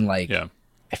 And like,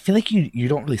 I feel like you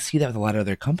don't really see that with a lot of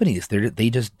other companies. They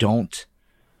just don't.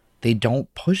 They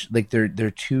don't push, like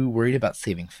they're too worried about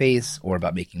saving face or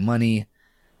about making money.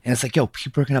 And it's like, yo,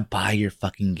 people are gonna buy your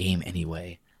fucking game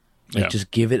anyway. Like,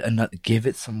 just give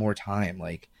it some more time.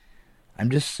 Like, I'm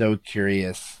just so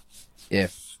curious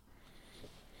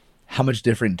how much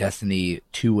different Destiny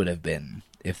 2 would have been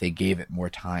if they gave it more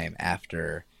time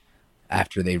after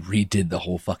they redid the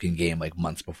whole fucking game like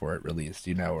months before it released,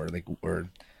 or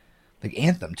like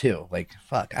Anthem too. Like,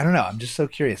 fuck, I don't know. I'm just so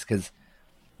curious because,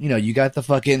 you got the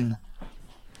fucking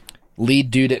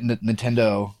lead dude at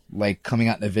Nintendo like coming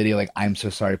out in a video like, I'm so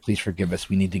sorry, please forgive us.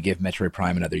 We need to give Metroid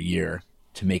Prime another year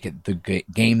to make it the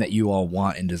game that you all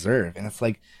want and deserve. And it's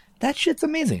like, that shit's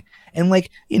amazing. And like,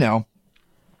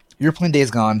 you're playing Days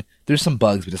Gone. There's some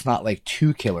bugs, but it's not like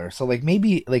too killer. So like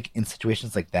maybe like in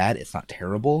situations like that, it's not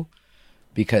terrible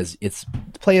because it's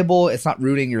playable. It's not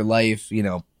ruining your life,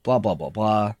 blah, blah, blah,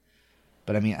 blah.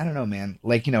 But I mean, I don't know, man.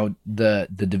 Like, the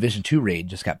Division 2 raid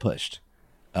just got pushed.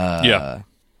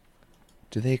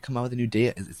 Do they come out with a new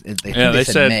date? They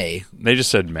said May. They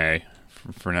just said May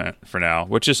for now,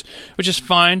 which is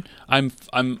fine. I'm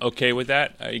okay with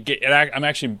that.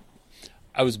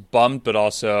 I was bummed, but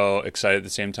also excited at the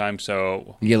same time.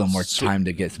 So you get a little more time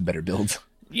to get some better builds.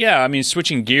 Yeah, I mean,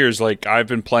 switching gears. Like I've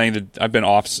been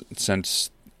off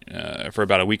since for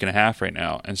about a week and a half right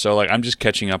now, and so like I'm just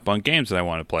catching up on games that I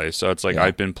want to play. So it's like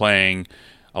I've been playing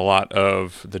a lot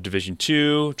of the Division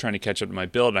 2, trying to catch up to my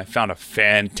build, and I found a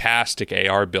fantastic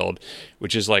AR build,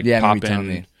 which is like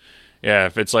popping. Yeah,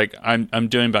 if it's like I'm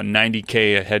doing about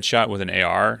 90K a headshot with an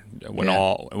AR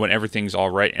when everything's all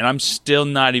right, and I'm still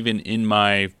not even in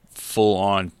my full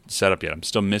on setup yet. I'm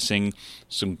still missing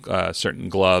some certain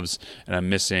gloves, and I'm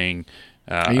missing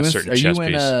a certain chest piece. Are you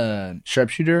in a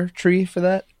sharpshooter tree for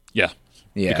that?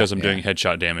 Yeah, because I'm doing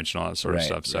headshot damage and all that sort of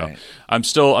stuff. So I'm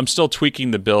still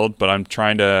tweaking the build, but I'm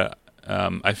trying to.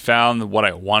 I found what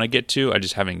I want to get to. I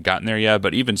just haven't gotten there yet.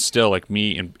 But even still, like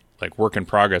me and like work in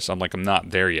progress, I'm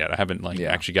not there yet. I haven't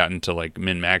actually gotten to like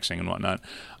min-maxing and whatnot.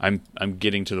 I'm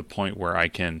getting to the point where I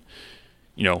can,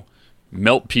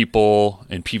 melt people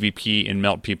in PvP and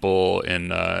melt people in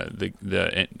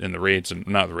the raids, and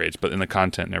not the raids, but in the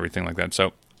content and everything like that.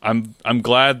 So I'm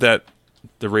glad that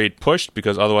the raid pushed,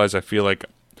 because otherwise I feel like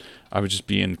I would just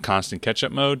be in constant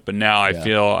catch-up mode. But now I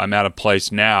feel I'm at a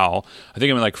place now. I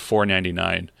think I'm at like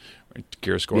 499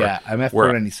 gear score. Yeah, I'm at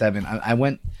 497. I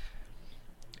went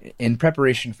in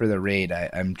preparation for the raid.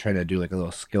 I'm trying to do like a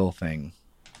little skill thing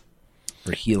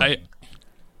for healing.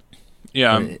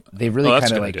 They really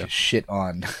kind of like shit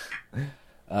on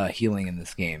healing in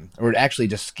this game, or actually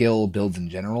just skill builds in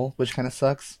general, which kind of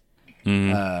sucks.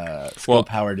 Skill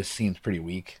power just seems pretty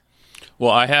weak.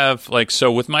 Well, I have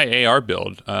with my AR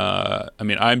build.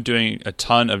 I'm doing a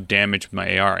ton of damage with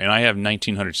my AR, and I have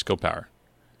 1900 skill power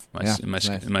in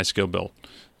my skill build.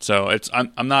 So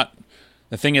I'm not.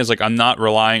 The thing is, I'm not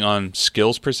relying on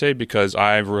skills per se, because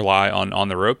I rely on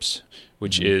the ropes,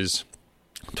 which is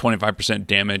 25%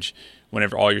 damage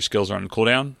whenever all your skills are on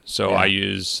cooldown. So I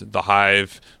use the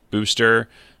Hive booster.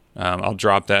 I'll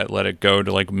drop that, let it go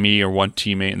to like me or one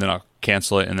teammate, and then I'll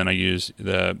cancel it, and then I use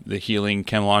the healing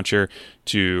chem launcher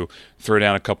to throw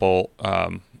down a couple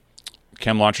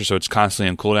chem launchers, so it's constantly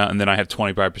on cooldown, and then I have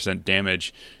 25%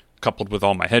 damage coupled with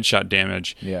all my headshot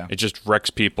damage. It just wrecks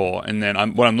people. And then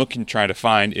I'm trying to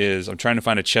find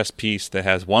a chest piece that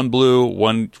has one blue,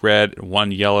 one red,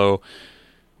 one yellow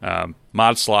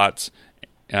mod slots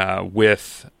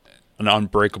with an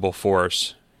unbreakable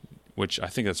force, which I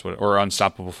think that's or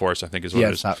unstoppable force, I think is what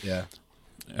it is.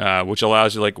 Which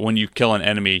allows you, when you kill an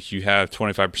enemy, you have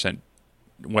 25%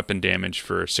 weapon damage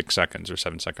for 6 seconds or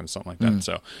 7 seconds, something like that.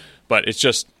 So, but it's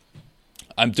just,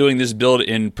 I'm doing this build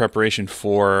in preparation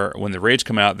for when the raids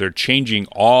come out. They're changing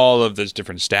all of those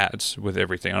different stats with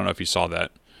everything. I don't know if you saw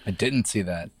that. I didn't see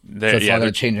that. So it's all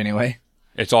going to change anyway?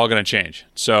 it's all going to change.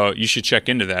 So you should check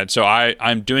into that. So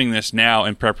I'm doing this now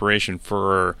in preparation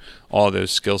for all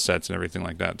those skill sets and everything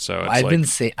like that. So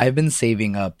it's I've been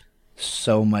saving up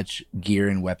so much gear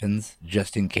and weapons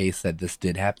just in case that this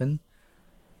did happen,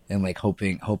 and like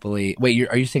hopefully. Wait,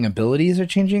 are you saying abilities are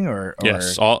changing or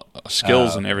yes, all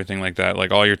skills and everything like that,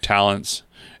 like all your talents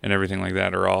and everything like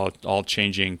that are all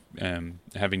changing,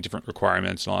 having different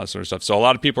requirements and all that sort of stuff. So a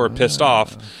lot of people are pissed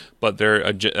off, but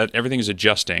everything is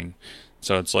adjusting.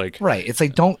 So it's like right. It's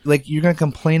like you're gonna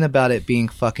complain about it being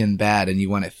fucking bad and you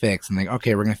want it fixed, and like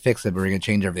okay, we're gonna fix it, but we're gonna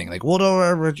change everything. Like well,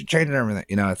 no, we're changing everything.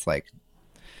 You know, it's like,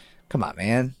 come on,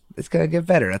 man, it's gonna get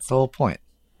better. That's the whole point.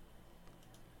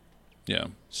 Yeah.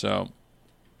 So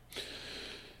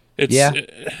I've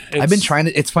been trying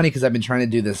to. It's funny because I've been trying to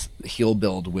do this heal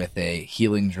build with a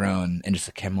healing drone and just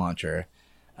a chem launcher,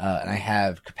 and I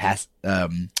have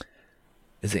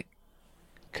is it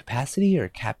capacity or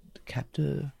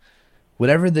captive?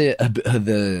 Whatever the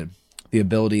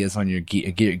ability is on your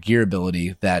gear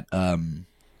ability, that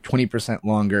 20%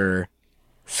 longer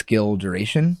skill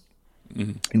duration,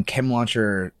 and chem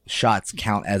launcher shots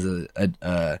count as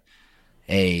a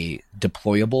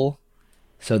deployable,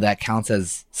 so that counts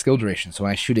as skill duration. So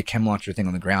when I shoot a chem launcher thing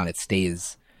on the ground, it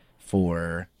stays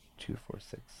for 2, 4,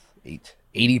 6, 8,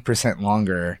 80%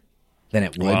 longer than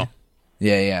it would. Wow.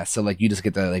 Yeah. So like you just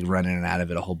get to like run in and out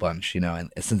of it a whole bunch, you know, and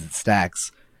since it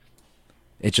stacks.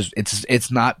 It's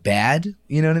not bad,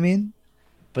 you know what I mean?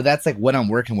 But that's like what I'm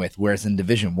working with. Whereas in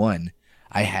Division 1,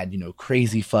 I had,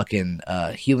 crazy fucking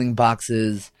healing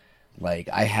boxes. Like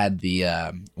I had the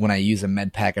when I use a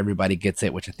med pack, everybody gets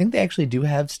it, which I think they actually do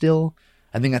have still.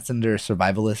 I think that's under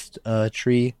survivalist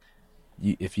tree.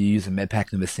 If you use a med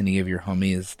pack in the vicinity of your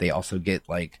homies, they also get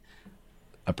like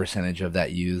a percentage of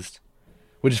that used.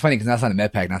 Which is funny because that's not a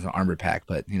med pack, not an armor pack,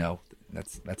 but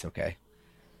that's okay.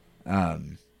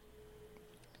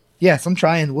 Yes, I'm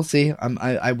trying. We'll see.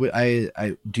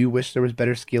 I do wish there was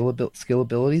better skill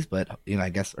abilities, but I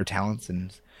guess, or talents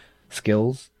and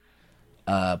skills.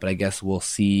 But I guess we'll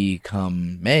see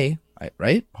come May,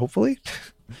 right? Hopefully.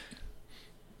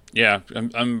 Yeah,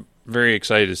 I'm very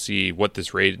excited to see what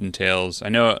this raid entails. I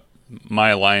know my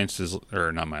alliance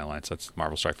or not my alliance. That's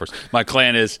Marvel Strike Force. My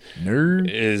clan is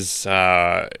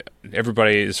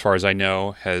everybody, as far as I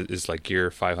know, is like gear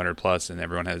 500 plus, and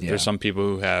everyone has. Yeah. There's some people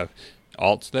who have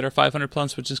alts that are 500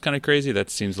 plus, which is kind of crazy. That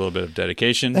seems a little bit of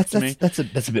dedication to me. That's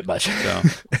a bit much. So.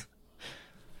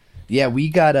 Yeah,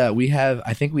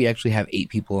 I think we actually have 8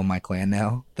 people in my clan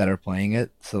now that are playing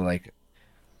it. So like,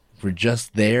 we're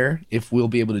just there. If we'll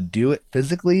be able to do it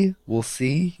physically, we'll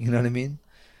see. You know what I mean?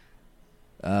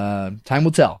 Time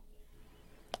will tell.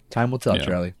 Time will tell, yeah.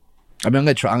 Charlie. I mean, I'm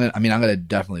gonna try. I'm gonna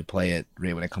definitely play it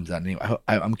right when it comes out. Anyway,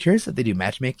 I'm curious if they do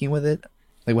matchmaking with it.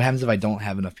 Like, what happens if I don't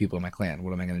have enough people in my clan?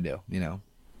 What am I gonna do?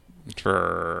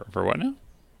 For what now?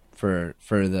 For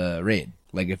the raid.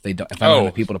 Like, if I don't have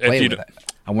enough people to play with it,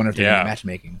 I wonder if they do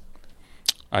matchmaking.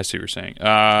 I see what you're saying.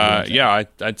 Yeah,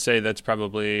 I'd say that's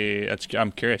probably.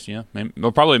 I'm curious. Yeah, maybe,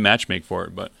 we'll probably matchmake for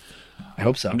it, but I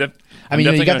hope so. You got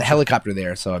the helicopter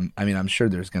there, so I'm sure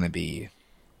there's gonna be.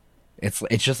 It's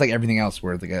just like everything else,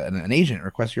 where like an agent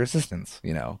requests your assistance.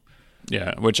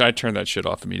 Yeah, which I turned that shit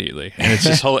off immediately, and it's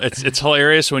just it's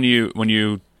hilarious when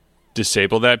you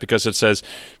disable that because it says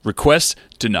request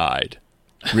denied.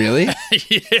 Really?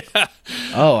 Yeah.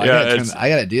 Oh, I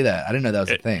gotta do that. I didn't know that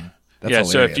was a thing.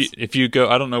 That's hilarious. So if you go,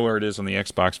 I don't know where it is on the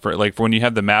Xbox, but like when you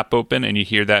have the map open and you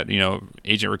hear that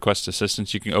agent request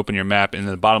assistance, you can open your map, and in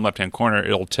the bottom left hand corner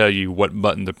it'll tell you what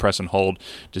button to press and hold,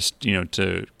 just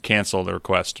to cancel the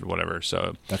request or whatever.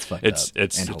 So that's fucked it's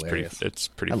up and hilarious. It's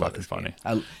pretty fucking funny.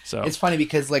 So it's funny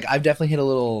because like I've definitely hit a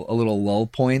little lull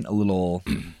point, a little.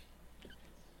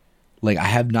 Like, I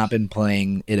have not been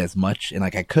playing it as much, and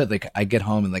like I could, like I get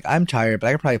home and like I'm tired, but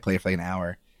I could probably play it for like an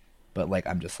hour. But like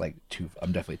I'm just like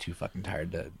I'm definitely too fucking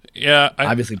tired to. Yeah,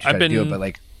 obviously try to do it, but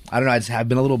like I don't know. I've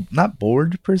been a little not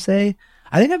bored per se.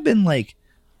 I think I've been like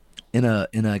in a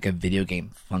like a video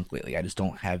game funk lately. I just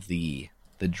don't have the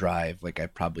drive like I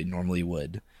probably normally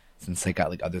would, since I got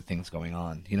like other things going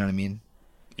on. You know what I mean?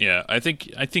 Yeah, I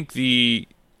think the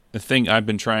thing I've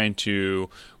been trying to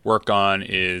work on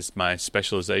is my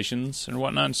specializations and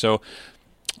whatnot. So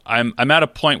I'm at a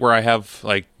point where I have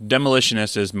like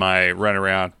Demolitionist is my run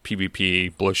around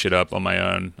PvP, blow shit up on my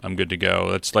own. I'm good to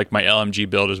go. That's like my LMG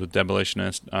build is with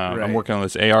Demolitionist. Right. I'm working on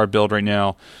this AR build right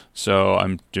now. So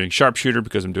I'm doing Sharpshooter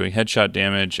because I'm doing headshot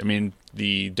damage. I mean,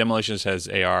 the Demolitionist has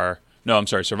AR. No, I'm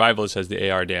sorry. Survivalist has the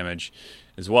AR damage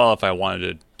as well. If I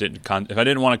wanted to, if I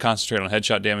didn't want to concentrate on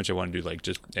headshot damage, I want to do like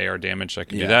just AR damage. So I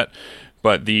can do that.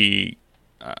 But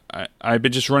I've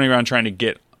been just running around trying to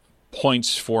get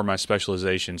points for my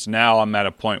specializations. Now I'm at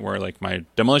a point where like my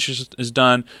demolition is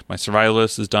done, my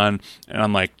survivalist is done, and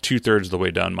I'm like 2/3 of the way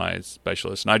done my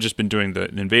specialist. And I've just been doing the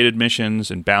invaded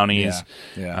missions and bounties.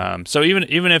 Yeah. So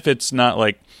even if it's not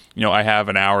like, you know, I have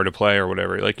an hour to play or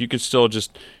whatever, like you could still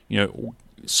just, you know,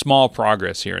 small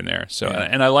progress here and there. So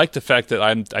and I like the fact that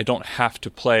I don't have to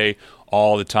play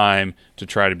all the time to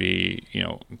try to be,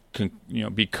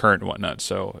 be current and whatnot.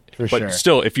 So,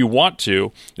 still, if you want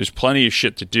to, there's plenty of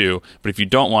shit to do. But if you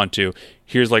don't want to,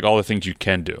 here's like all the things you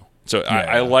can do. So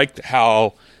I liked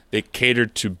how they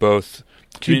catered to both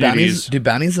communities. Do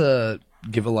bounties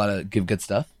give good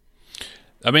stuff?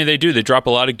 I mean, they do. They drop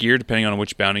a lot of gear depending on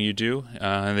which bounty you do,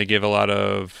 and they give a lot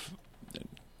of.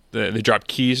 They drop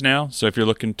keys now. So if you're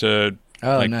looking to.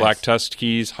 Nice. Black Tusk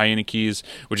keys, Hyena keys,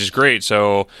 which is great.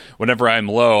 So whenever I'm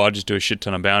low, I'll just do a shit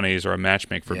ton of bounties or a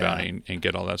matchmake for bounty and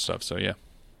get all that stuff. So yeah.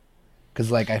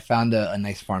 Because like I found a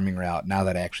nice farming route now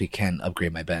that I actually can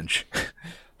upgrade my bench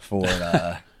for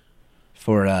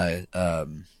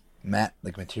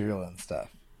material and stuff.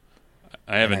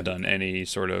 I haven't done any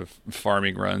sort of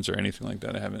farming runs or anything like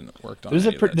that. I haven't worked on.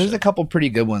 There's a couple pretty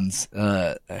good ones.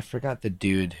 I forgot the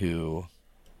dude who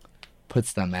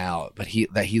puts them out, but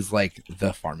he's like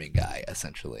the farming guy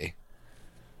essentially.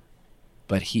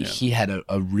 But he had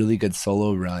a really good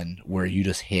solo run where you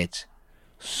just hit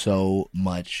so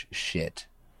much shit.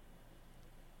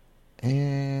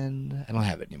 And I don't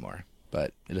have it anymore,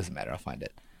 but it doesn't matter. I'll find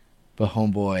it. But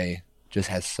Homeboy just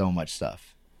has so much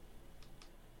stuff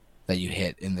that you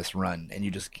hit in this run, and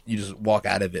you just walk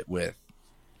out of it with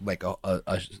like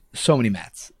so many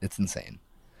mats. It's insane.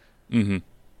 Mm-hmm.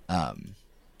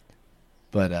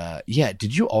 But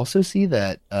did you also see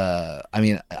that? I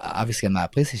mean, obviously I'm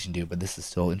not a PlayStation dude, but this is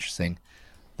still interesting.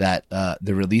 That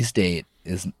the release date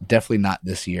is definitely not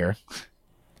this year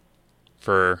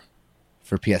for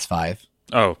PS5.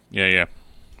 Oh yeah.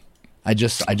 I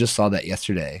just saw that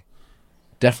yesterday.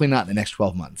 Definitely not in the next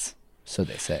 12 months, so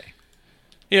they say.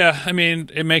 Yeah, I mean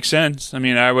it makes sense. I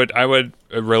mean, I'm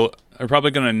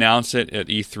probably going to announce it at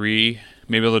E3.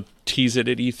 Maybe they'll tease it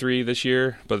at E3 this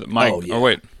year, but does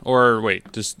Sony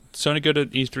go to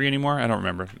E3 anymore? I don't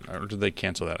remember. Or did they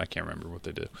cancel that? I can't remember what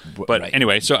they did. But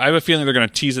anyway, so I have a feeling they're going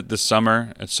to tease it this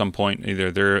summer at some point,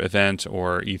 either their event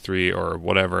or E3 or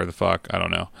whatever the fuck. I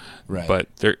don't know. Right.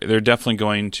 But they're definitely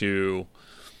going to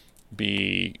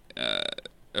be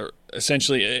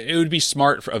essentially. It would be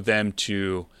smart of them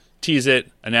to tease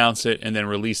it, announce it, and then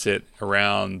release it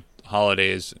around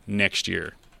holidays next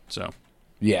year. So.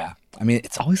 Yeah, I mean,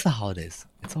 it's always the holidays.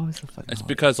 It's always the fucking. It's holidays.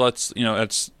 because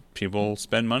it's people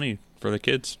spend money for the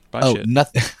kids. Buy shit.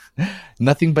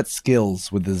 Nothing but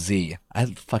skills with the Z. I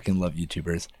fucking love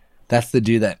YouTubers. That's the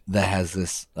dude that has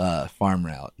this farm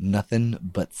route. Nothing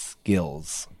but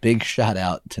skills. Big shout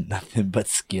out to Nothing But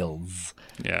Skills.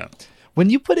 Yeah.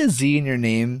 When you put a Z in your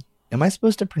name, am I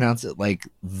supposed to pronounce it like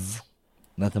Z?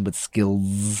 Nothing but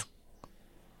skills.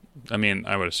 I mean,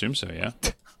 I would assume so. Yeah.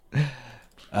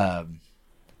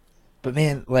 But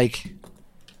man, like,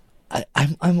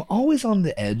 I'm always on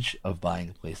the edge of buying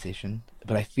a PlayStation,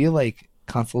 but I feel like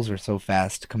consoles are so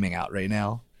fast coming out right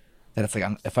now that it's like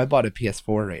if I bought a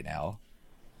PS4 right now,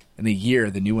 in a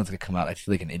year the new one's gonna come out, I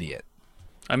feel like an idiot.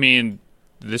 I mean,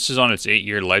 this is on its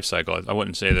 8-year life cycle. I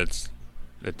wouldn't say it's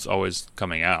always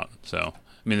coming out. So,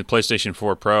 I mean, the PlayStation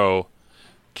 4 Pro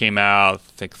came out, I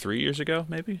think 3 years ago,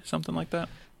 maybe something like that.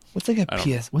 What's like a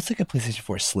PlayStation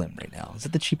 4 Slim right now? Is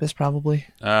it the cheapest probably?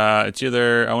 It's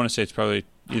either, I want to say it's probably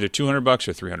either $200 or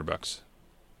 $300.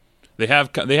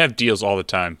 They have deals all the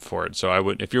time for it. So I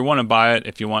would, if you want to buy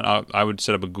it, I would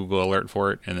set up a Google alert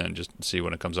for it and then just see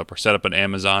when it comes up, or set up an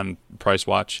Amazon price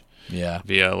watch. Yeah.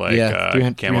 Via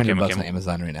 $300 on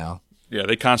Amazon right now. Yeah,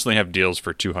 they constantly have deals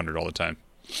for $200 all the time.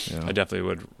 Yeah. I definitely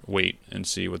would wait and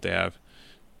see what they have.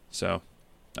 So,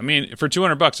 I mean, for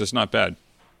 $200, it's not bad.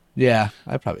 Yeah,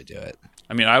 I'd probably do it.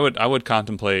 I mean, I would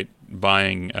contemplate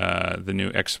buying the new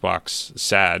Xbox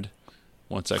SAD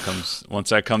once that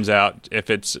comes out, if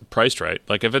it's priced right.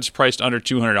 Like if it's priced under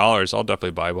 $200, I'll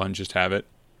definitely buy one, just have it.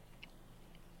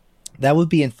 That would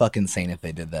be fucking insane if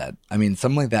they did that. I mean,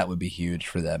 something like that would be huge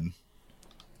for them.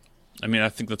 I mean, I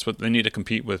think that's what they need to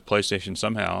compete with PlayStation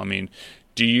somehow. I mean,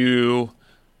 do you,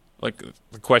 like,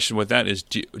 the question with that is,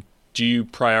 do you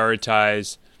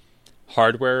prioritize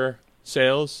hardware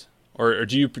sales, or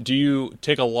do you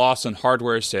take a loss on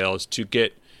hardware sales to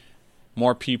get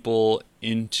more people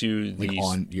into these, like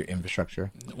on your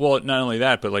infrastructure? Well, not only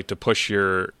that, but like to push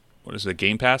your, what is it,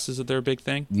 Game Pass? Is it their big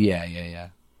thing? Yeah.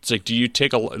 It's like, do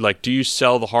you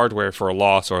sell the hardware for a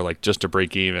loss, or like just to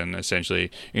break even,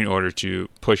 essentially, in order to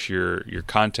push your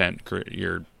content,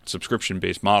 your subscription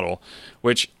based model,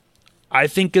 which I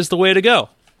think is the way to go.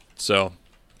 So,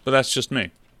 but that's just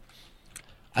me.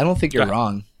 I don't think you're Go-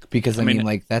 wrong because I I mean- mean,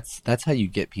 like that's how you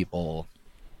get people,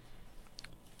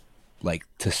 like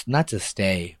to not to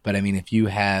stay, but I mean,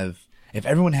 if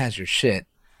everyone has your shit,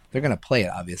 they're gonna play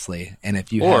it obviously, and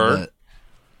if you Or- have a,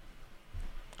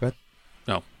 go ahead.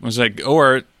 No, it was like,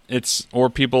 or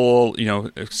people,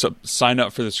 sign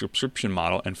up for the subscription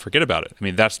model and forget about it. I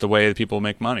mean, that's the way that people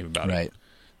make money about it. Right.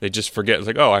 They just forget. It's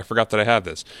like, oh, I forgot that I have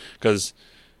this, because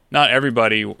not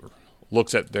everybody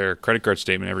looks at their credit card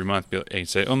statement every month and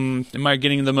say, am I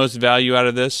getting the most value out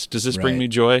of this? Does this bring Right. me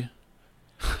joy?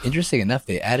 Interesting enough,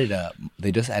 they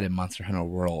just added Monster Hunter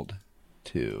World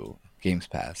to Games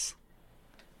Pass,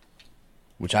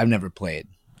 which I've never played.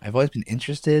 I've always been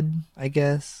interested, I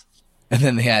guess. And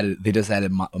then they just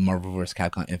added Marvel vs.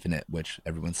 Capcom Infinite, which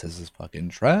everyone says is fucking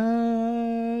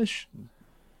trash.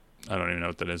 I don't even know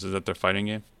what that is. Is that their fighting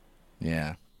game?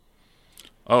 Yeah.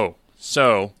 Oh,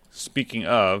 so speaking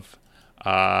of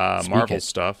Marvel it.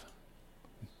 stuff,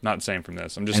 not saying from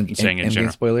this. I'm just saying in Endgame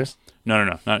general. spoilers.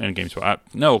 No, not in games.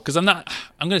 No, because I'm not.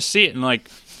 I'm going to see it in like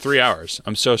 3 hours.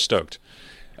 I'm so stoked.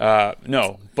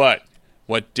 No, but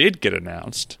what did get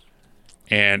announced,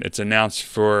 and it's announced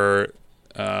for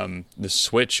the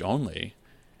Switch only,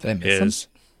 Did I miss them? is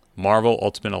Marvel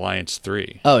Ultimate Alliance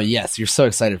 3. Oh yes, you're so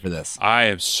excited for this. I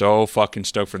am so fucking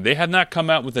stoked for it. They have not come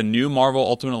out with a new Marvel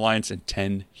Ultimate Alliance in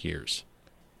 10 years.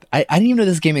 I didn't even know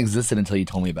this game existed until you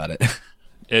told me about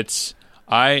it.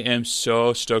 I am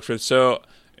so stoked for it. So,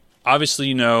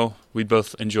 obviously, we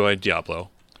both enjoy Diablo.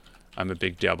 I'm a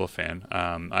big Diablo fan.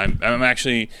 I'm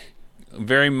actually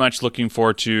very much looking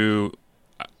forward to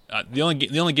the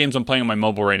only games I'm playing on my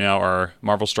mobile right now are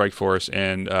Marvel Strike Force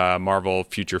and Marvel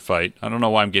Future Fight. I don't know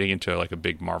why I'm getting into like a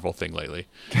big Marvel thing lately,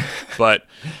 but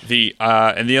the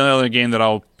only other game that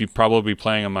I'll be probably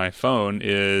playing on my phone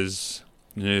is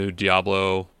new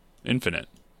Diablo Infinite.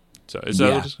 So is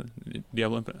that what it's,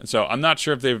 Diablo Infinite? So I'm not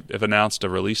sure if they've announced a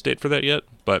release date for that yet,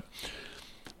 but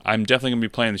I'm definitely gonna be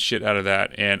playing the shit out of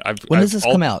that. And When does this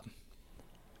come out?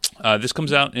 This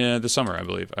comes out in the summer, I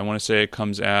believe. I want to say it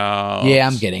comes out. Yeah,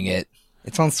 I'm getting it.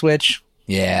 It's on Switch.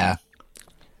 Yeah.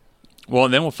 Well,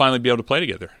 and then we'll finally be able to play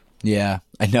together. Yeah,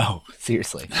 I know.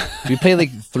 Seriously. We play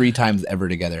like 3 times ever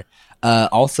together.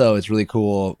 Also, it's really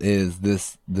cool is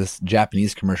this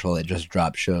Japanese commercial that just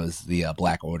dropped shows the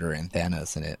Black Order and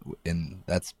Thanos in it, and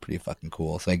that's pretty fucking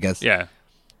cool. So I guess Yeah.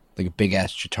 like a big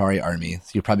ass Chitauri army.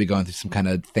 So you're probably going through some kind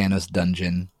of Thanos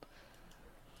dungeon.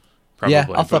 Probably. Yeah,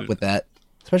 I'll fuck But- with that,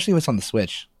 especially when it's on the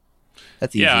Switch.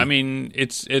 That's easy. Yeah, I mean,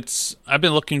 it's. I've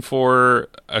been looking for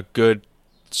a good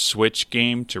Switch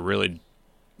game to really,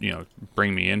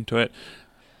 bring me into it.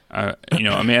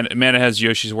 Amanda has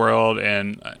Yoshi's World,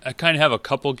 and I kind of have a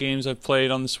couple games I've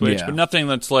played on the Switch, Yeah. but nothing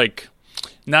that's like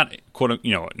not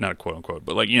not quote unquote,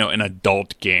 but like an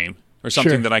adult game or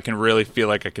something Sure. that I can really feel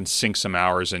like I can sink some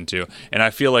hours into. And I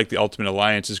feel like the Ultimate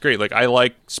Alliance is great. Like I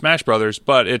like Smash Brothers,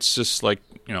 but it's just like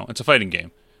it's a fighting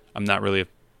game. I'm not really a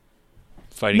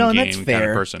fighting no, game that's kind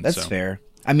fair. of person. That's so. fair.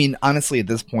 I mean, honestly, at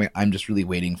this point, I'm just really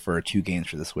waiting for 2 games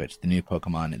for the Switch: the new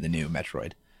Pokemon and the new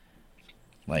Metroid.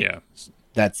 Like, Yeah.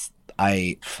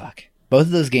 fuck. Both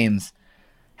of those games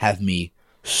have me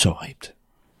so hyped,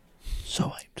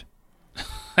 so hyped.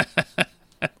 I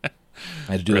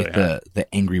had to do Really, like the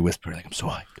angry whisper, like I'm so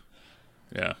hyped.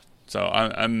 Yeah. So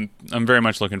I'm very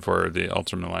much looking for the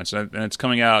Ultimate Alliance, and it's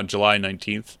coming out July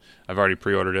 19th. I've already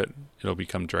pre-ordered it. It'll be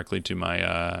come directly to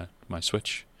my my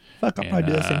Switch. Fuck, I'll probably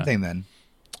do the same And, thing then.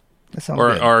 That sounds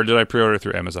good. Or did I pre-order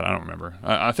through Amazon? I don't remember.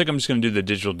 I think I'm just going to do the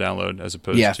digital download as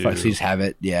opposed Yeah, to fuck, so you just have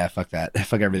it. Yeah, fuck that.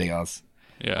 Fuck everything else.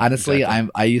 Yeah, Honestly, exactly.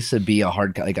 I used to be a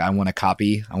hard like I want a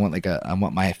copy. I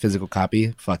want my physical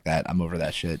copy. Fuck that. I'm over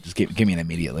that shit. Just give me it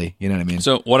immediately. You know what I mean?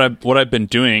 So what I've been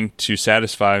doing to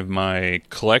satisfy my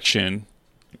collection,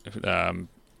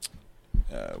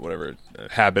 whatever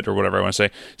habit or whatever I want to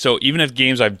say. So even if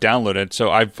games I've downloaded,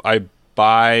 so I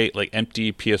buy like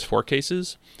empty PS4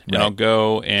 cases, and Right. I'll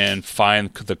go and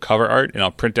find the cover art, and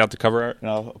I'll print out the cover art, and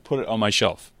I'll put it on my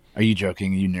shelf. Are you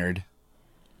joking? You nerd.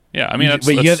 Yeah, I mean, that's,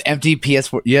 Wait, you that's have empty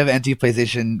PS4. You have empty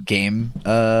PlayStation game.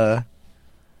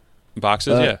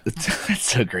 boxes. Yeah, That's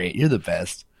so great. You're the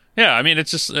best. yeah. I mean,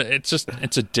 it's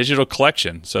a digital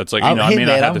collection, so it's like Hey, I may man,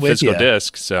 not have I'm the with physical ya.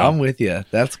 disc. So I'm with you.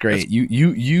 That's great.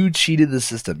 You cheated the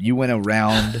system. You went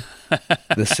around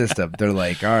the system. They're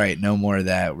like, all right, no more of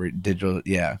that. We're digital.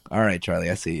 Yeah. All right, Charlie.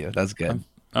 I see you. That's good.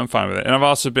 I'm fine with it. And I've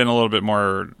also been a little bit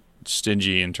more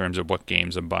stingy in terms of what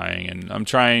games I'm buying. And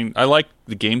I like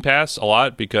the Game Pass a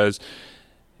lot because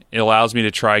it allows me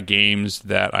to try games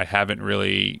that I haven't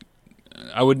really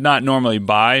I would not normally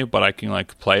buy, but I can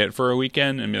like play it for a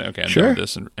weekend and be like, okay, I'm Sure. done with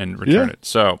this and return Yeah. it.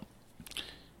 So,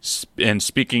 and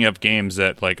speaking of games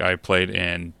that like I played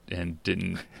and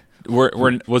didn't,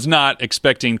 was not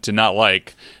expecting to not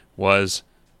like, was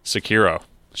Sekiro: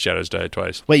 Shadows Die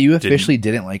Twice. Wait, you officially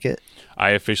didn't like it?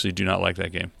 I officially do not like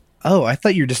that game. Oh, I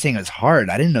thought you were just saying it was hard.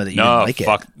 I didn't know that you didn't like it.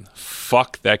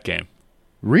 Fuck that game.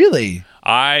 Really?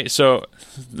 So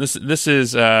this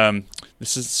is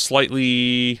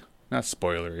slightly not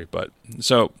spoilery, but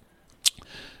so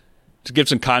to give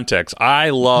some context, I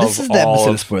love This is the all episode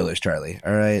of of spoilers, Charlie.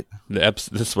 All right. this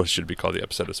is what should be called the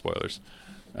episode of spoilers.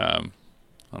 Hold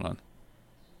on,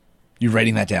 You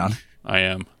writing that down? I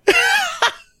am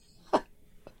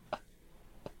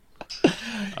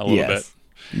a little bit.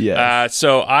 Yeah.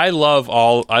 So I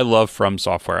love From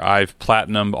Software. I've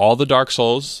platinumed all the Dark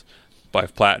Souls.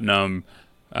 I've platinumed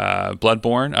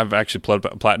Bloodborne. I've actually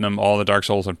platinumed all the Dark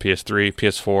Souls on PS3,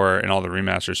 PS4, and all the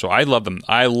remasters. So I love them.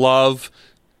 I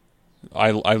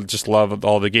just love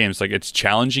all the games. Like, it's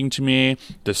challenging to me.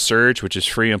 The Surge, which is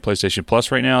free on PlayStation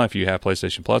Plus right now. If you have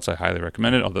PlayStation Plus, I highly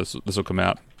recommend it. Although this will come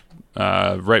out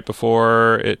right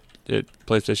before it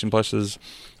PlayStation Plus is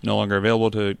no longer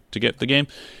available to get the game,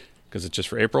 because it's just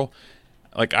for April.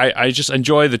 Like, I just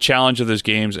enjoy the challenge of those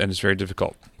games, and it's very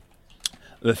difficult.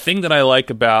 The thing that I like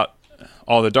about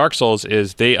all the Dark Souls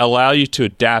is they allow you to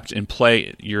adapt and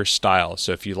play your style.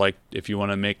 So if you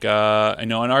want to make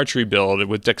an archery build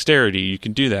with dexterity, you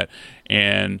can do that.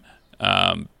 And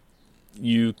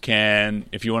you can,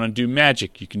 if you want to do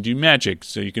magic, you can do magic.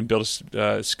 So you can build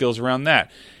skills around that.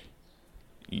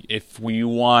 If we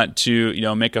want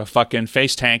to, make a fucking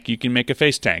face tank, you can make a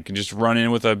face tank and just run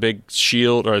in with a big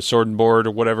shield or a sword and board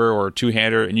or whatever, or a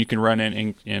two-hander, and you can run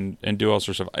in and do all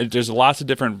sorts of stuff. There's lots of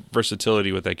different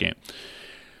versatility with that game.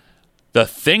 The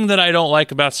thing that I don't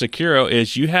like about Sekiro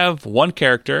is you have one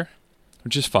character,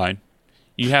 which is fine.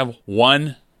 You have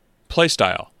one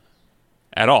playstyle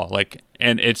at all.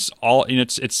 And it's all,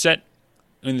 it's set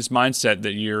in this mindset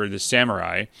that you're the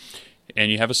samurai, and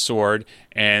you have a sword,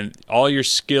 and all your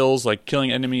skills, like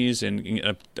killing enemies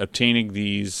and obtaining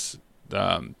these,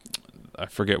 I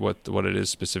forget what it is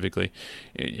specifically.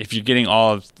 If you're getting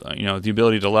all of, the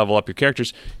ability to level up your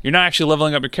characters, you're not actually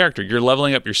leveling up your character. You're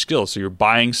leveling up your skills. So you're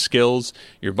buying skills.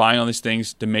 You're buying all these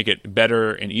things to make it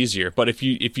better and easier. But if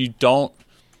you're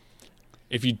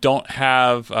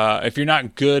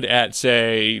not good at,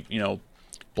 say,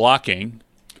 blocking,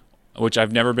 which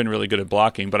I've never been really good at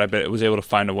blocking, but I was able to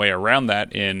find a way around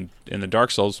that in the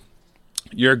Dark Souls,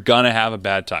 you're gonna have a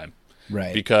bad time,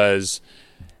 Right. Because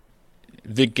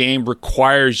the game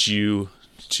requires you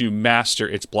to master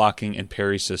its blocking and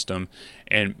parry system,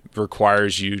 and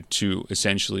requires you to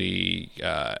essentially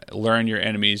learn your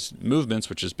enemies' movements,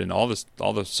 which has been all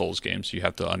the Souls games. You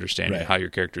have to understand Right. how your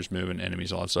characters move and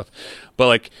enemies, all that stuff.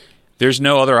 But there's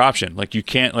no other option. You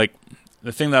can't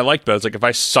the thing that I liked about it is, if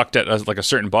I sucked at a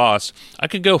certain boss, I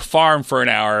could go farm for an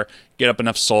hour, get up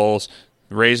enough souls,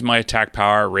 raise my attack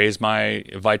power, raise my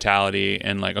vitality,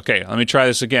 and okay, let me try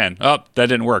this again. Oh, that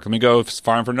didn't work. Let me go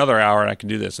farm for another hour, and I can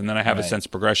do this. And then I have a sense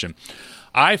of progression.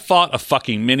 I fought a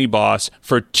fucking mini boss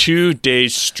for 2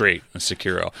 days straight in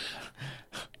Sekiro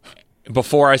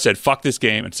before I said fuck this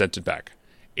game and sent it back.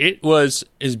 It's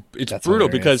That's brutal,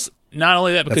 hilarious. because not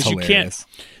only that, because That's you hilarious.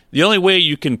 can't. The only way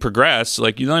you can progress,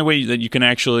 the only way that you can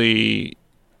actually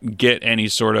get any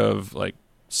sort of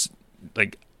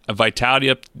a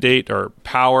vitality update or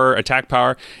attack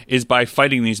power, is by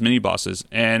fighting these mini bosses.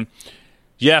 And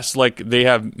yes, they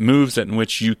have moves in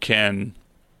which you can,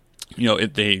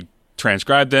 they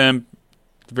transcribe them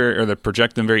or they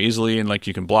project them very easily, and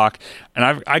you can block.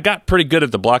 And I got pretty good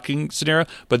at the blocking scenario,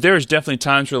 but there was definitely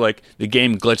times where the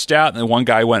game glitched out, and one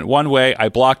guy went one way, I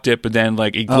blocked it, but then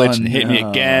it glitched and hit me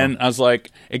again. I was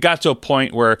it got to a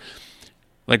point where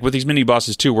with these mini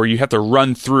bosses too, where you have to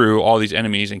run through all these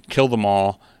enemies and kill them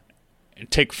all.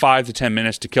 It take 5 to 10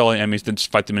 minutes to kill the enemies, then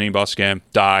just fight the mini boss again,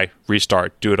 die,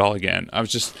 restart, do it all again.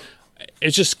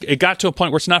 It got to a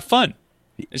point where it's not fun.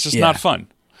 It's just not fun.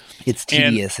 It's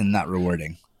tedious and not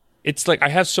rewarding. It's I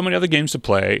have so many other games to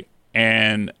play,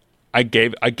 and I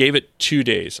gave it 2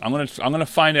 days. I'm gonna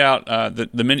find out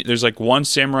the mini. There's one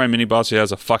samurai mini boss who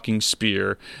has a fucking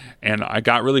spear, and I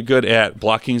got really good at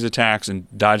blocking his attacks and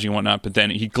dodging and whatnot. But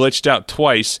then he glitched out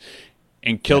twice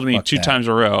and killed me 2 times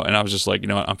in a row, and I was just you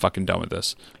know what, I'm fucking done with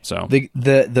this. So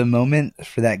the moment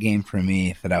for that game for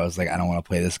me that I was I don't want to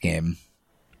play this game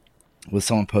was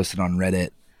someone posted on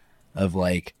Reddit of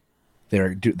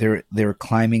they were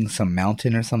climbing some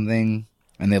mountain or something,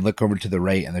 and they look over to the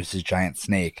right and there's this giant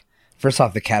snake. First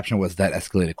off, the caption was that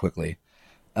escalated quickly,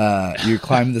 You're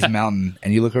climbing this mountain,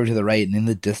 and you look over to the right, and in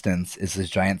the distance is this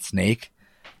giant snake,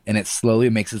 and it slowly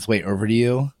makes its way over to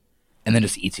you, and then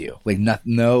just eats you. Like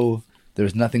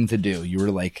there's nothing to do. You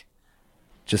were like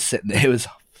just sitting there. It was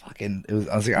fucking. It was.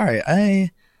 I was like, all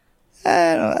right,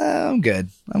 I'm good.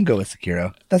 I'm good with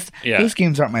Sekiro. Those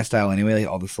games aren't my style anyway. Like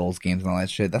all the Souls games and all that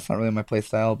shit. That's not really my play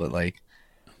style. But like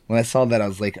when I saw that, I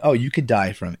was like, oh, you could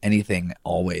die from anything,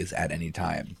 always, at any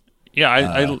time.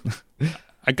 Yeah,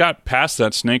 I got past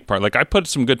that snake part. Like I put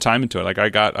some good time into it. Like I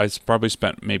probably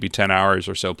spent maybe 10 hours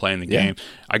or so playing the game.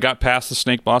 I got past the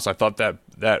snake boss. I thought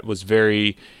that was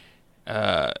very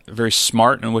very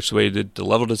smart in which way they did the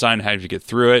level design, how you get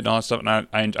through it and all that stuff.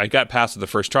 And I got past it the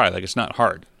first try. Like it's not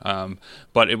hard.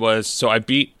 But it was, so I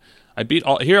beat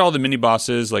all the mini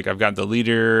bosses. Like I've got the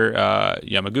leader,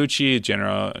 Yamaguchi,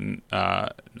 General, and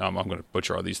I'm going to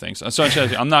butcher all these things. So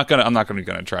I'm not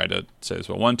gonna try to say this,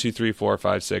 but 1, 2, 3, 4,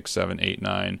 5, 6, 7, 8,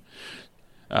 9,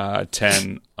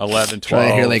 10, 11,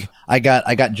 12. Here, like I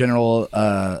got General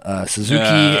Suzuki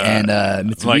and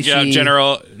Mitsubishi. Like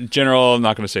General. I'm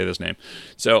not going to say this name.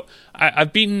 So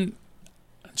I've beaten,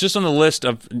 just on the list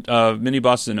of mini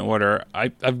bosses in order.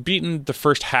 I've beaten the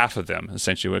first half of them.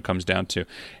 Essentially, what it comes down to,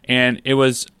 and it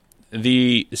was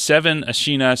the 7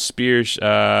 Ashina Spears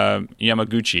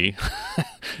Yamaguchi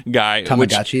guy.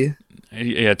 Tamagotchi.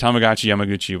 Tamagotchi,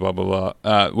 Yamaguchi, blah, blah,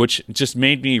 blah, which just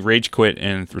made me rage quit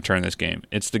and return this game.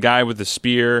 It's the guy with the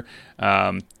spear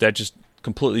that just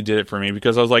completely did it for me,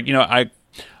 because I was like,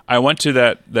 I went to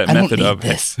that method of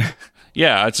this.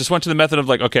 Yeah, I just went to the method of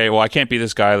like, okay, well, I can't beat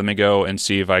this guy. Let me go and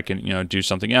see if I can, do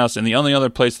something else. And the only other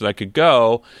place that I could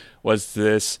go was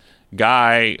this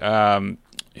guy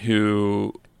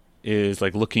who is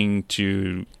like looking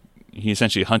to. He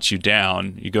essentially hunts you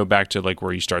down. You go back to like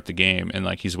where you start the game, and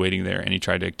like he's waiting there, and you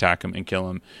try to attack him and kill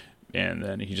him, and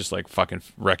then he just like fucking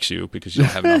wrecks you because you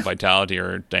don't have enough vitality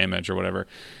or damage or whatever.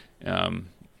 And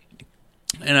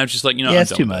I'm just like,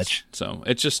 it's too much. So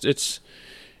it's just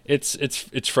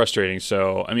it's frustrating.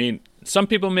 So I mean, some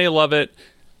people may love it,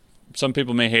 some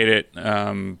people may hate it.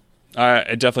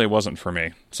 It definitely wasn't for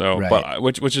me. So, right. But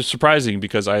which is surprising,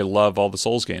 because I love all the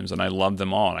Souls games and I love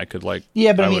them all. And I could like,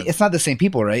 but I mean, it's not the same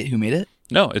people, right? Who made it?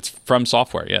 No, it's From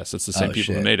Software. Yes, it's the same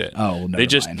people who made it. Oh, well, they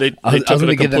just mind. they took it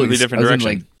a completely different direction.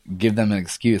 Like give them an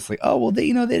excuse, like, oh well, they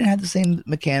didn't have the same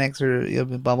mechanics or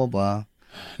blah blah blah.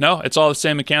 No, it's all the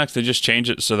same mechanics. They just change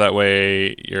it so that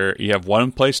way you have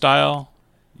one play style.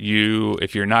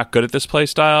 If you're not good at this play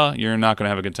style, you're not going to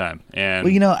have a good time. And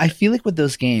well, I feel like with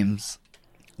those games,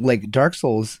 like Dark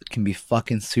Souls can be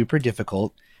fucking super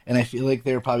difficult, and I feel like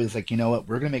they're probably just like, you know what,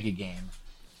 we're gonna make a game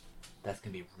that's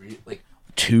gonna be like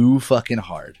too fucking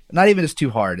hard. Not even just too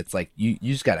hard. It's like you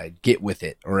just gotta get with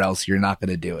it, or else you're not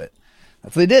gonna do it.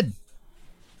 That's what they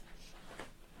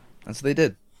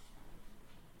did.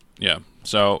 Yeah.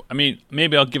 So I mean,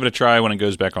 maybe I'll give it a try when it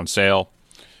goes back on sale.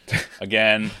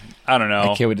 Again, I don't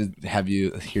know. I can't wait to have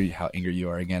you hear how angry you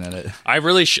are again at it. I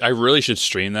really should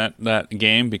stream that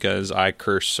game, because I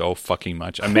curse so fucking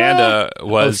much. Amanda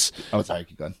was. Oh, sorry.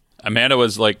 Keep going. Amanda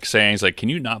was like saying, "It's like, can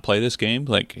you not play this game?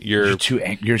 Like you're too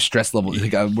angry. Your stress level.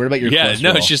 Like, what about your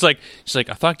cholesterol? No. She's like,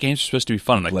 I thought games were supposed to be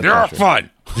fun. I'm like, they're fun.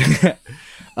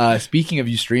 Speaking of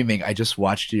you streaming, I just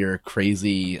watched your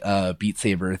crazy Beat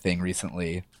Saber thing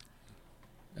recently.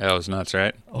 That was nuts,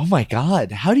 right? Oh my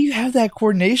god! How do you have that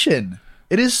coordination?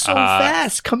 It is so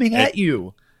fast coming at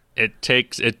you. It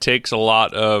takes a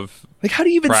lot of, like, how do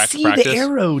you even see practice? The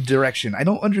arrow direction? I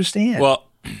don't understand. Well,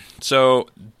 so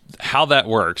how that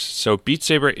works? So Beat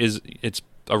Saber it's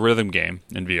a rhythm game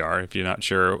in VR. If you're not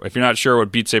sure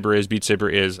what Beat Saber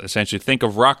is essentially, think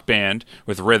of Rock Band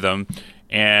with rhythm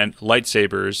and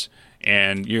lightsabers,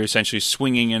 and you're essentially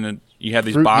swinging in. You have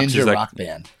these Fruit boxes. Ninja that, Rock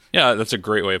Band. Yeah, that's a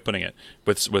great way of putting it.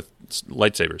 With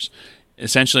lightsabers,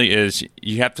 essentially is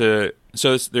you have to.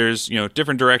 So there's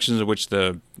different directions in which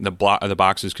the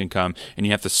boxes can come, and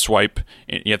you have to swipe.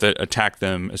 And you have to attack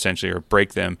them essentially, or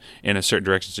break them in a certain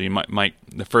direction. So you might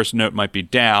the first note might be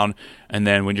down, and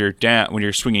then when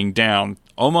you're swinging down,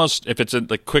 almost if it's a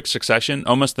like quick succession,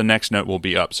 almost the next note will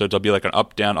be up. So it'll be like an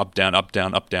up down up down up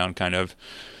down up down kind of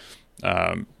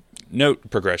note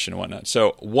progression and whatnot.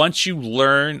 So once you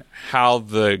learn how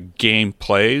the game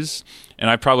plays, and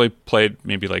I probably played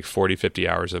maybe like 40, 50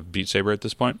 hours of Beat Saber at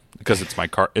this point, because it's my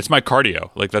cardio.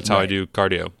 Like that's how I do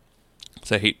cardio.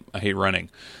 So I hate running.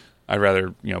 I'd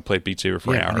rather play Beat Saber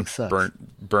for an hour,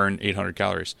 burn 800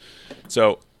 calories.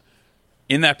 So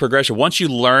in that progression, once you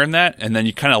learn that, and then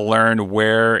you kind of learn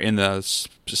where in the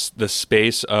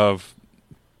space of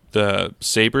the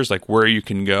sabers, like where you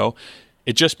can go,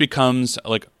 it just becomes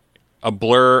like a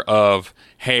blur of,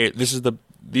 hey, this is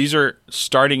these are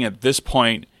starting at this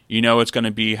point. You know it's going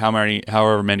to be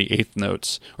however many eighth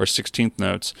notes or 16th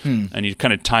notes, and you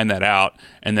kind of time that out,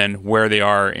 and then where they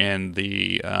are in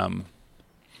the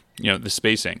the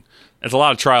spacing. It's a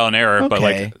lot of trial and error, but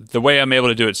like the way I'm able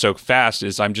to do it so fast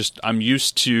is I'm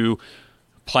used to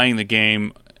playing the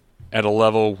game at a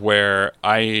level where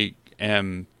I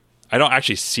don't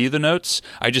actually see the notes.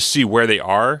 I just see where they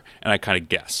are, and I kind of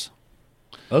guess.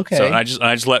 Okay. So I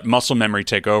just let muscle memory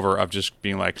take over of just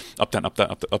being like up, down,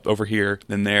 up over here,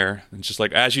 then there, and just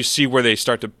like as you see where they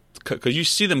start to, because you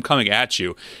see them coming at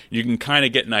you, you can kind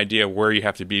of get an idea of where you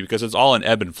have to be because it's all an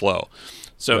ebb and flow.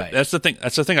 So that's the thing.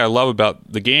 That's the thing I love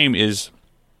about the game is,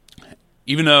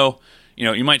 even though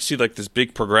you might see like this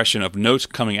big progression of notes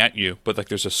coming at you, but like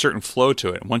there's a certain flow to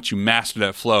it. And once you master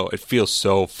that flow, it feels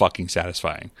so fucking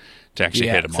satisfying to actually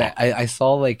hit them all. I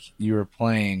saw like you were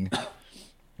playing.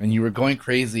 And you were going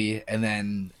crazy, and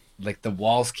then like the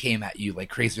walls came at you like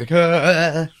crazy. Like,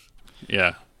 ah!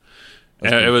 Yeah,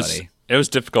 it was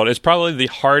difficult. It's probably the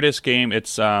hardest game.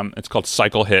 It's called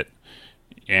Cycle Hit,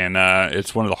 and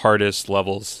it's one of the hardest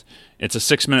levels. It's a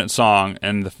 6-minute song,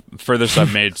 and the furthest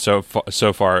I've made so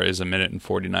far is 1 minute and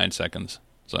 49 seconds.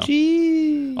 So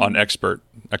on expert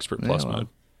plus mode.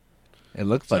 It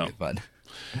looks fucking fun.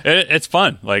 It's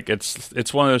fun. Like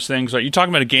it's one of those things. Like, you're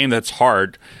talking about a game that's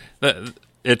hard.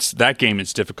 That game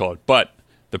is difficult, but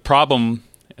the problem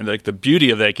and like the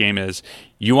beauty of that game is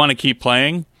you want to keep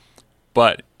playing,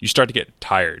 but you start to get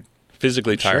tired,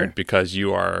 physically tired, because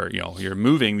you are you're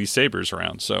moving these sabers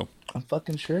around. So I'm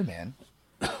fucking sure, man.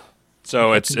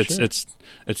 So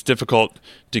it's difficult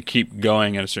to keep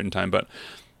going at a certain time, but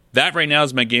that right now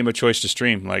is my game of choice to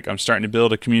stream. Like, I'm starting to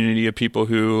build a community of people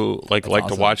who like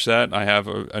to watch that. I have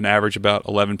an average about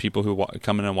 11 people who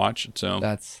come in and watch it. So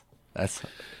that's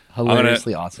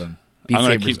hilariously awesome. I'm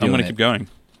gonna keep going.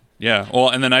 Yeah. Well,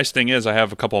 and the nice thing is I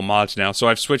have a couple of mods now. So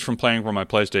I've switched from playing from my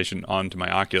PlayStation onto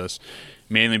my Oculus,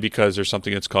 mainly because there's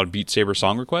something that's called Beat Saber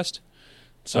Song Request.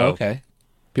 So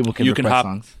people can request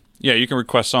songs. Yeah, you can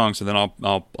request songs, and then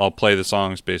I'll play the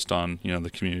songs based on the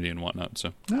community and whatnot.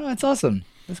 So that's awesome.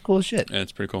 That's cool as shit. Yeah,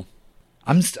 it's pretty cool.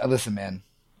 Listen, man.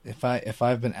 If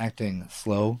I've been acting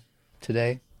slow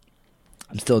today,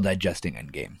 I'm still digesting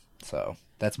Endgame. So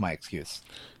that's my excuse.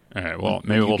 All right. Well,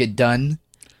 maybe we'll get done.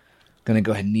 Gonna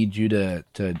go ahead and need you to.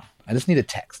 I just need a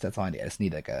text. That's all I need. I just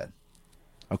need like a.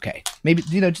 Okay. Maybe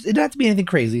it doesn't have to be anything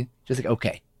crazy. Just like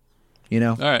okay.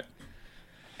 All right.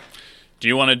 Do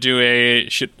you want to do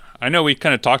I know we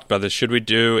kind of talked about this. Should we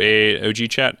do a OG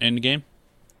chat end game?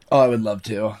 Oh, I would love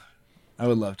to. I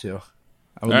would love to.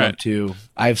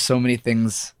 I have so many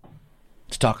things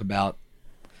to talk about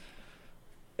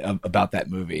that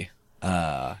movie.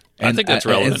 I think that's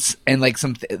relevant. And like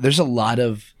there's a lot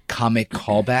of comic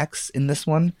callbacks in this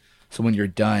one. So when you're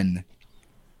done,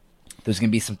 there's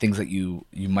gonna be some things that you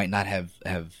might not have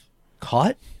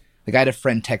caught. Like, I had a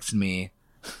friend text me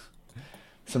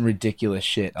some ridiculous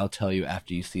shit. I'll tell you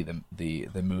after you see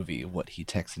the movie what he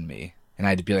texted me, and I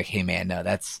had to be like, "Hey man, no,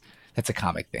 that's a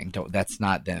comic thing. That's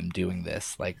not them doing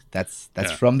this. Like that's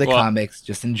from the comics.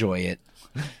 Just enjoy it."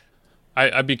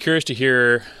 I'd be curious to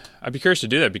hear. I'd be curious to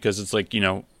do that because it's like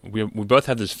we both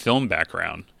have this film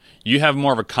background. You have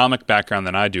more of a comic background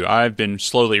than I do. I've been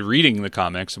slowly reading the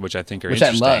comics, which I think are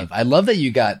interesting. I love. I love that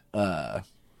you got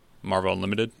Marvel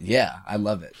Unlimited. Yeah, I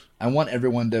love it. I want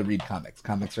everyone to read comics.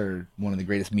 Comics are one of the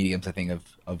greatest mediums, I think,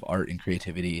 of art and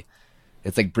creativity.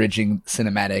 It's like bridging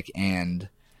cinematic and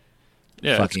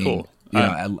it's cool.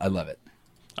 I love it.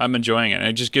 I'm enjoying it. And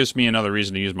it just gives me another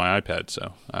reason to use my iPad.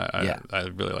 So I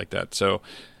really like that. So,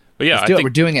 but yeah, We're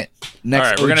doing it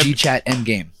next. Right, OG chat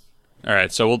Endgame. All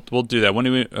right, so we'll do that. When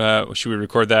do we? Should we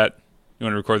record that? You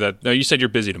want to record that? No, you said you're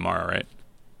busy tomorrow, right?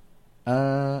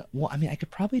 Well, I mean, I could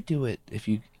probably do it if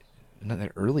you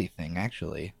another early thing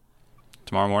actually.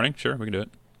 Tomorrow morning, sure, we can do it.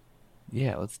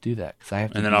 Yeah, let's do that because I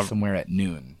have to be somewhere at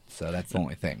noon, so that's the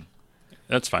only thing.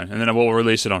 That's fine, and then we'll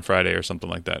release it on Friday or something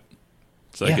like that.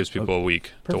 So that gives people a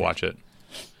week to watch it.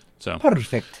 So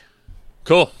perfect.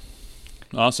 Cool.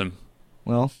 Awesome.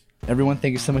 Well, everyone,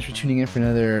 thank you so much for tuning in for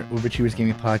another Overachievers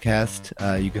Gaming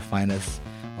Podcast. You can find us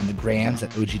on the grams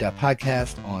at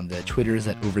og.podcast, on the Twitters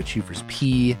at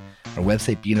overachieversp, our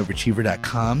website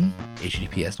beingoverachiever.com,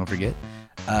 HTTPS, don't forget.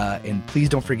 And please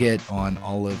don't forget on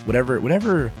all of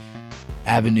whatever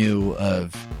avenue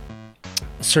of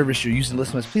service you're using to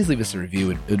listen to us, please leave us a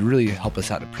review. It would really help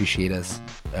us out and appreciate us.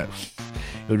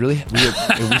 We'd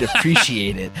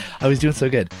appreciate it. I was doing so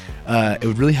good. It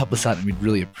would really help us out, and we'd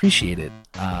really appreciate it.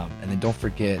 And then don't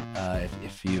forget,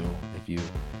 if you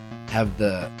have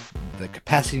the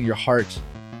capacity in your heart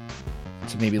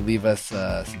to maybe leave us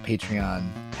some Patreon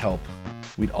help,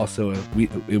 we also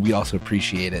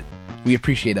appreciate it. We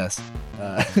appreciate us.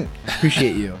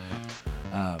 Appreciate you.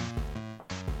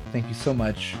 Thank you so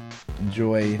much.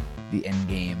 Enjoy the end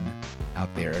game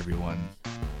out there, everyone.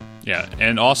 Yeah,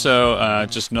 and also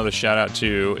just another shout out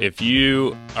to, if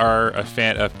you are a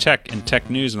fan of tech and tech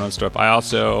news and that stuff, I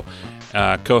also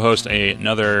co-host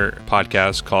another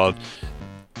podcast called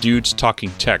Dudes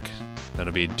Talking Tech.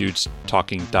 That'll be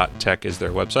dudestalking.tech is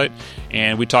their website.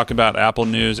 And we talk about Apple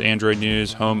news, Android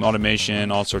news, home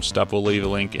automation, all sorts of stuff. We'll leave a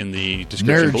link in the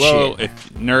description below.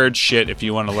 Nerd shit, if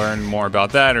you want to learn more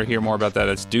about that or hear more about that,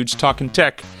 it's Dudes Talking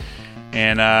Tech.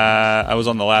 And I was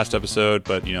on the last episode,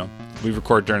 but, you know, we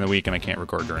record during the week, and I can't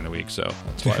record during the week, so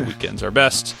that's why weekends are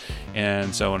best,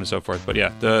 and so on and so forth. But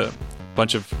yeah, the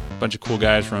bunch of cool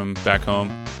guys from back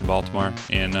home in Baltimore,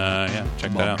 and yeah,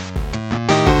 check that out.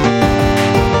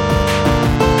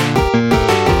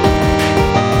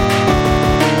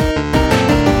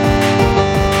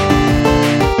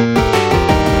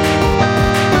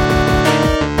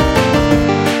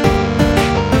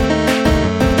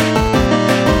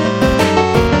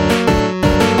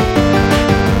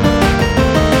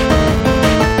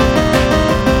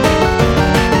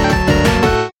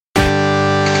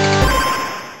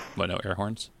 No air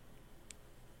horns?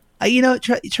 You know,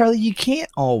 Charlie, you can't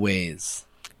always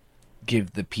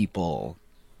give the people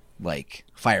like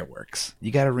fireworks.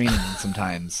 You got to rein them in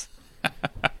sometimes,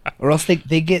 or else they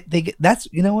get. That's,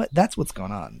 you know what? That's what's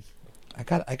going on. I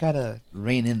gotta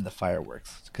rein in the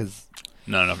fireworks because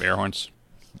not enough air horns.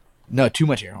 No, too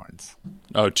much air horns.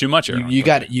 Oh, too much air horns. You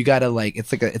gotta like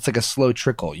it's like a slow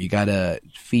trickle. You gotta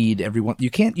feed everyone. You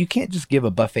can't just give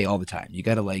a buffet all the time. You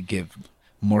gotta like give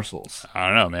morsels. I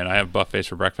don't know, man. I have buffets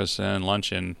for breakfast and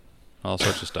lunch and all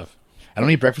sorts of stuff. I don't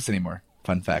eat breakfast anymore.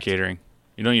 Fun fact. Catering.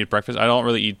 You don't eat breakfast? I don't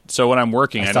really eat. So when I'm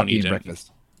working, I don't eat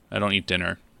breakfast. I don't eat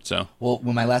dinner. So well,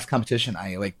 when my last competition,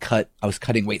 I was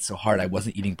cutting weight so hard I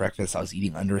wasn't eating breakfast. I was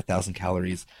eating under 1,000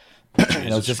 calories.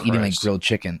 And I was just eating like grilled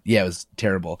chicken. Yeah, it was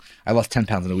terrible. I lost 10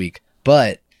 pounds in a week.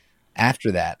 But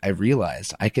after that, I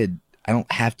realized I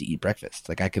don't have to eat breakfast.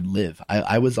 Like I could live.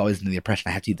 I was always under the impression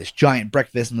I have to eat this giant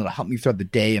breakfast and it'll help me throughout the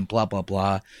day and blah, blah,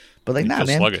 blah. But like, nah,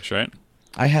 man. Sluggish, right?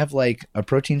 I have like a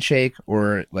protein shake,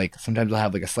 or like sometimes I'll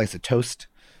have like a slice of toast.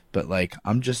 But like,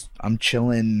 I'm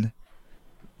chilling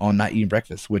on not eating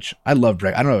breakfast, which I love.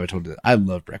 I don't know if I told you that. I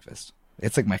love breakfast.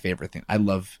 It's like my favorite thing. I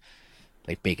love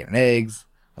like bacon and eggs.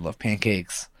 I love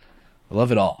pancakes. I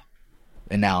love it all.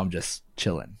 And now I'm just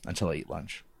chilling until I eat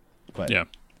lunch. But yeah.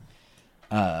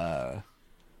 I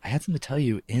had something to tell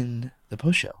you in the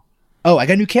post show. Oh, I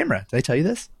got a new camera. Did I tell you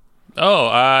this? Oh,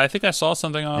 I think I saw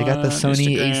something on I got the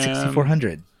Sony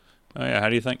A6400. Oh yeah, how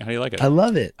do you like it? I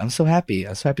love it. I'm so happy.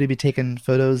 I'm so happy to be taking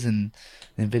photos and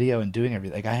video and doing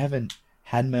everything. Like I haven't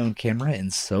had my own camera in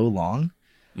so long.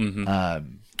 Mm-hmm. I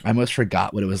almost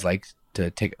forgot what it was like to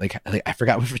take. Like I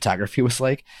forgot what photography was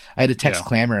like. I had to text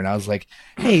Clamor and I was like,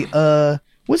 "Hey,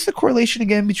 what's the correlation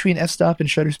again between f-stop and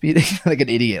shutter speed?" Like an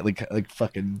idiot, like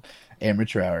fucking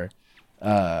amateur hour.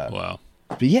 Wow.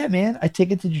 But yeah, man, I take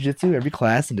it to jiu-jitsu every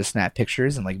class and just snap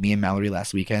pictures. And like me and Mallory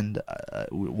last weekend,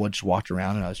 we just walked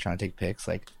around and I was trying to take pics.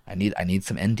 Like I need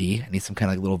some ND. I need some kind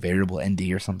of like little variable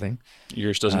ND or something.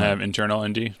 Yours doesn't have internal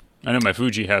ND? I know my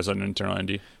Fuji has an internal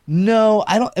ND. No,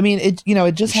 I don't. I mean, it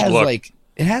just has look. like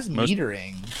it has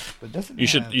metering, but it doesn't.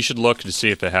 You should look to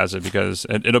see if it has it, because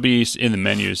it'll be in the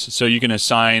menus, so you can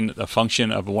assign a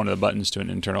function of one of the buttons to an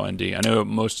internal ND. I know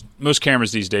most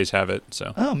cameras these days have it.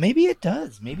 So maybe it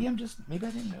does. Maybe I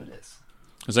didn't notice.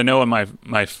 Because I know in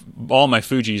all my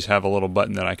Fujis have a little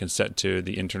button that I can set to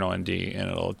the internal ND,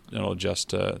 and it'll adjust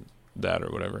to that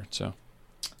or whatever. So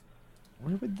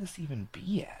where would this even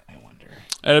be at, I wonder?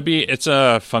 It's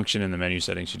a function in the menu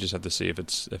settings. You just have to see if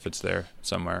it's there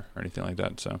somewhere or anything like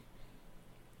that. So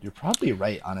you're probably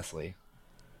right, honestly.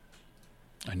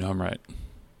 I know I'm right.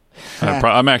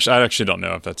 I actually don't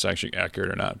know if that's actually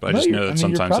accurate or not, but I just know that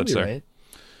sometimes it's there.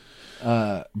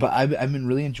 Right. But I've been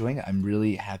really enjoying it. I'm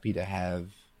really happy to have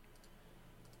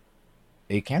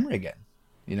a camera again.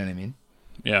 You know what I mean?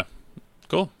 Yeah.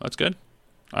 Cool. That's good.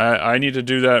 I need to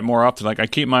do that more often. Like I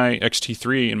keep my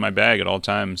X-T3 in my bag at all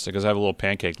times because I have a little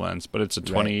pancake lens, but it's a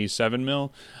 27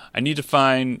 mil. I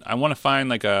want to find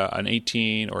like an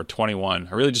 18 or 21.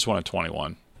 I really just want a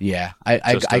 21. Yeah,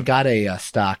 I got a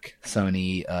stock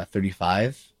Sony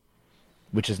 35,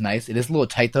 which is nice. It is a little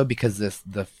tight though because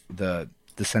the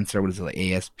sensor, what is it, like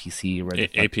ASPC or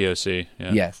APOC?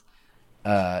 Yeah. Yes,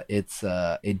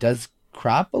 it does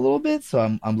crop a little bit, so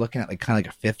I'm looking at like kind of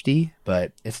like a 50,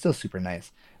 but it's still super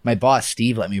nice. My boss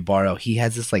Steve let me borrow. He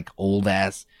has this like old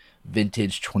ass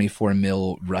vintage 24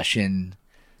 mil Russian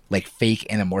like fake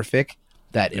anamorphic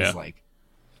that is like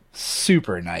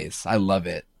super nice. I love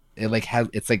it. It like has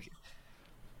it's like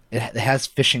it has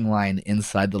fishing line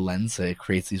inside the lens, so it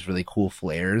creates these really cool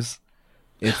flares.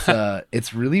 It's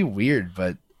it's really weird,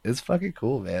 but it's fucking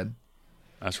cool, man.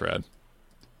 That's rad.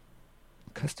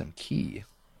 Custom key.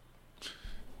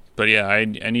 But yeah, I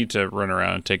need to run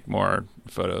around and take more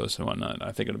photos and whatnot.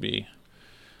 I think it'll be.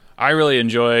 I really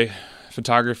enjoy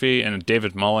photography, and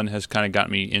David Mullen has kind of got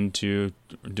me into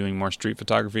doing more street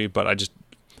photography. But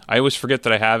I always forget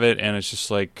that I have it, and it's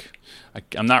just like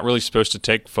I'm not really supposed to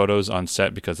take photos on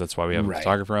set because that's why we have a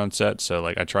photographer on set. So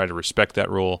like I try to respect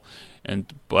that rule,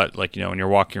 but like when you're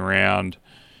walking around.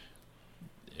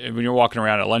 When you're walking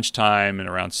around at lunchtime and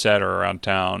around set or around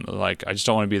town, like I just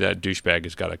don't want to be that douchebag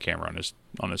who's got a camera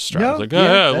on his strap. No, It's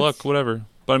like, look, whatever.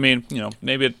 But I mean,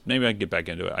 maybe I can get back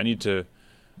into it. I need to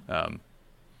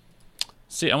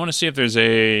see. I want to see if there's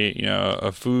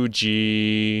a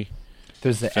Fuji.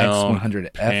 There's the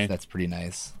X100F. That's pretty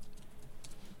nice.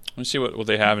 Let me see what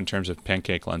they have in terms of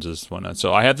pancake lenses and whatnot.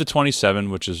 So I have the 27,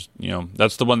 which is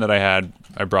that's the one that I had.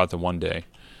 I brought the one day.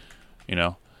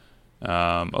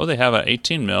 They have an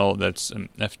 18 mil that's an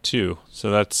f2, so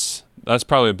that's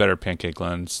probably a better pancake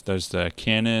lens. There's the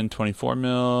Canon 24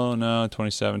 mil, no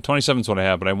 27. 27 is what I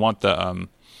have, but I want the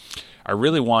I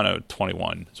really want a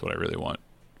 21. That's what I really want.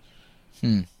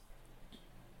 Let's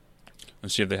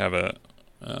see if they have a.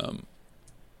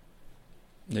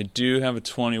 They do have a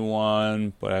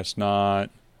 21, but that's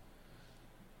not.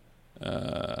 They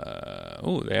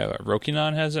have a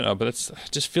Rokinon has it. Oh, but it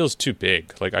just feels too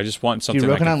big. Like I just want something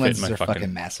that can fit in my fucking.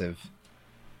 Fucking massive.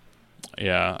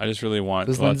 Yeah, I just really want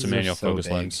lots of manual focus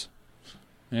lens.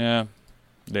 Yeah,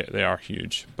 they are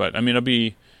huge, but I mean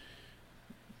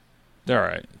they're all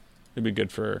right. It'd be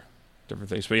good for different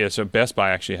things. But yeah, so Best Buy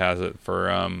actually has it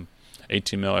for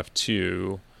 18 mil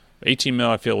f2. 18 mil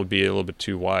I feel would be a little bit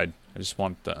too wide. I just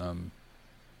want the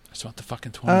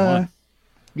fucking 21.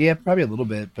 Yeah, probably a little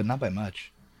bit, but not by much.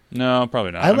 No,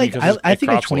 probably not. I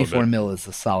think a 24 mil is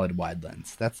a solid wide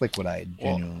lens. That's like what I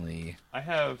genuinely. I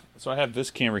have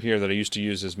this camera here that I used to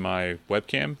use as my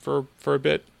webcam for a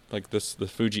bit, like the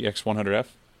Fuji X100F.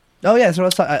 Oh yeah, so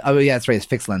yeah, that's right. It's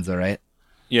fixed lens though, right?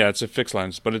 Yeah, it's a fixed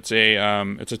lens, but it's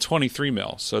a 23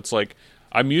 mil. So it's like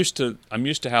I'm used to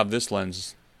how this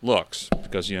lens looks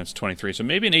because it's 23. So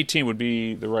maybe an 18 would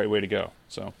be the right way to go.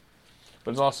 So.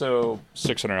 But it's also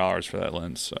 $600 for that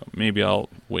lens, so maybe I'll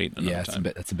wait another time.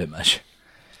 Yeah, that's a bit much.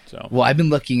 So, well, I've been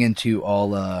looking into all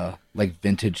like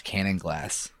vintage Canon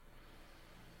glass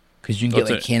because you can get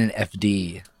like Canon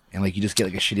FD and like you just get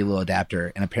like a shitty little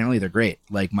adapter, and apparently they're great.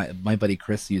 Like my buddy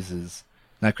Chris uses,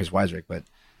 not Chris Weisrick, but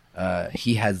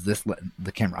he has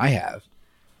the camera I have,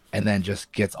 and then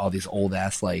just gets all these old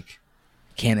ass like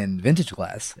Canon vintage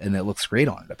glass, and it looks great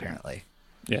on it apparently.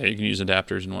 Yeah, you can use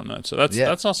adapters and whatnot. So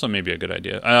that's also maybe a good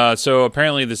idea. So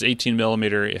apparently this 18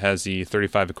 millimeter has the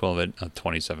 35 equivalent of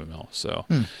 27 mil. So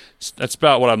that's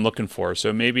about what I'm looking for.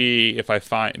 So maybe if I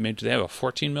find, maybe do they have a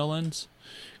 14 mil lens?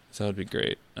 So that would be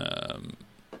great.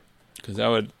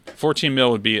 Because 14 mil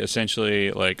would be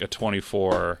essentially like a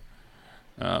 24.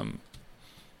 But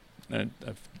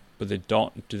they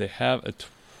don't. Do they have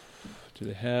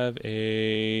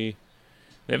a?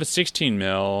 They have a 16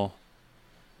 mil.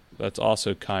 That's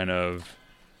also kind of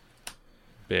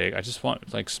big. I just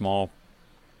want like small.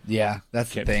 Yeah,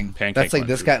 that's the thing. That's like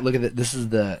this guy. Look at it. This is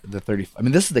the 30. I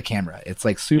mean, this is the camera. It's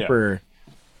like super.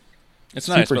 Yeah. It's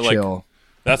nice, super but chill. Like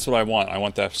that's what I want. I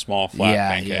want that small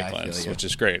flat pancake lens, which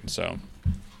is great. So,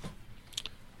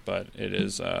 but it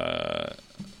is. I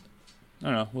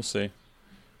don't know. We'll see.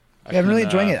 I'm really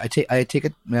enjoying it. I take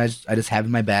it. I just have it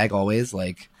in my bag always.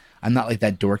 Like. I'm not like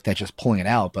that dork that's just pulling it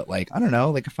out, but like I don't know,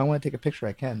 like if I want to take a picture,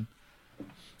 I can.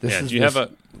 Look at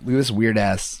this weird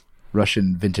ass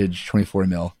Russian vintage 24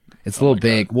 mil. It's a little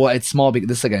big. God. Well, it's small.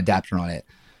 This is like an adapter on it,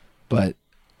 but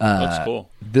looks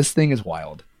cool. This thing is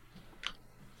wild.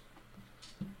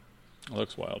 It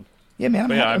looks wild. Yeah,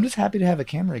 man. I'm just happy to have a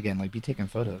camera again. Like be taking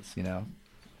photos,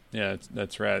 Yeah,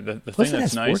 that's rad. The Plus thing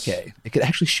that's nice. 4K. It could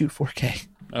actually shoot 4K.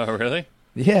 Oh, really?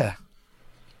 Yeah.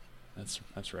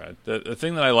 That's rad. The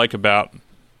thing that I like about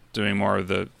doing more of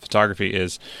the photography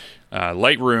is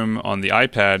Lightroom on the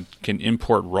iPad can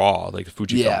import RAW, like the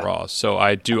Fujifilm RAW. So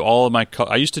I do all of my.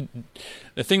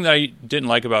 The thing that I didn't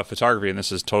like about photography, and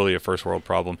this is totally a first world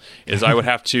problem, is I would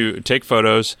have to take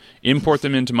photos, import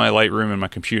them into my Lightroom and my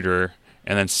computer,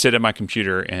 and then sit at my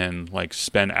computer and like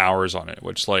spend hours on it,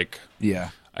 which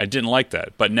I didn't like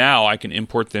that. But now I can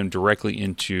import them directly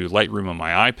into Lightroom on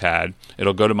my iPad.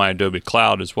 It'll go to my Adobe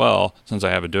Cloud as well, since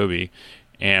I have Adobe.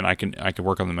 and I can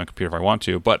work on them on my computer if I want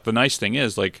to. But the nice thing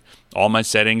is, like, all my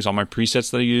settings, all my presets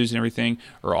that I use and everything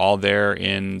are all there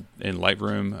in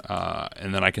Lightroom,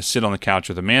 and then I can sit on the couch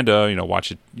with Amanda,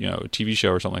 watch a TV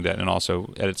show or something like that, and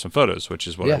also edit some photos, which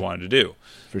is what I wanted to do.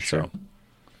 For sure. So,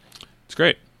 it's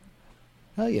great.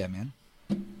 Hell yeah, man.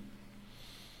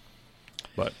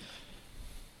 But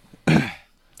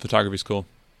photography's cool.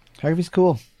 Photography's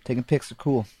cool. Taking pics are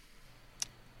cool.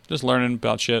 Just learning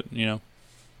about shit,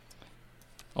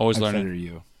 Always I'm learning. excited for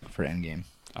you for Endgame.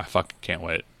 I fucking can't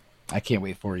wait. I can't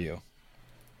wait for you.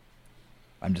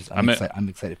 I'm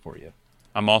excited for you.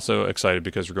 I'm also excited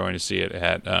because we're going to see it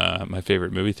at my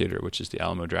favorite movie theater, which is the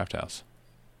Alamo Drafthouse.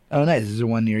 Oh, nice. Is there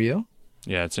one near you?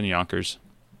 Yeah, it's in Yonkers.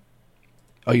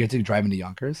 Oh, you have to drive into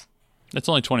Yonkers? It's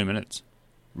only 20 minutes.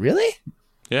 Really?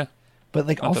 Yeah. But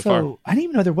like, Not that far. also, I didn't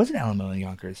even know there was an Alamo in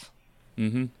Yonkers.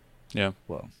 Mm-hmm. Yeah.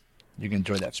 Well, you can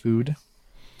enjoy that food.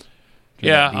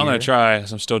 Yeah, I'm going to try,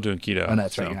 because I'm still doing keto. Oh, no,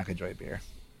 that's right. You're not going to enjoy beer.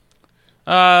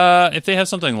 If they have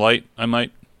something light, I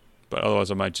might. But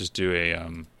otherwise, I might just do a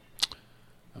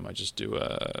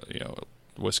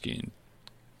whiskey and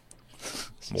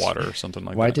water or something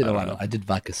like that. I did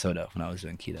vodka soda when I was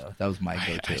doing keto. That was my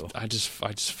go-to. I just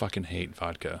fucking hate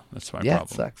vodka. That's my yeah,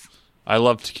 problem. It sucks. I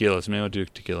love tequila. So maybe I'll do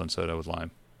tequila and soda with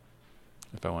lime.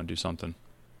 If I want to do something,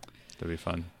 that'd be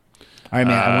fun. All right,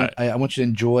 man. I want you to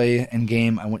enjoy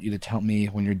Endgame. I want you to tell me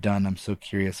when you're done. I'm so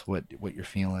curious what you're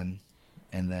feeling,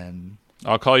 and then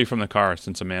I'll call you from the car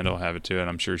since Amanda will have it too, and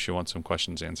I'm sure she wants some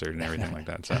questions answered and everything like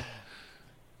that. So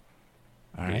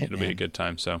all right, it'll be a good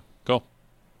time. So cool.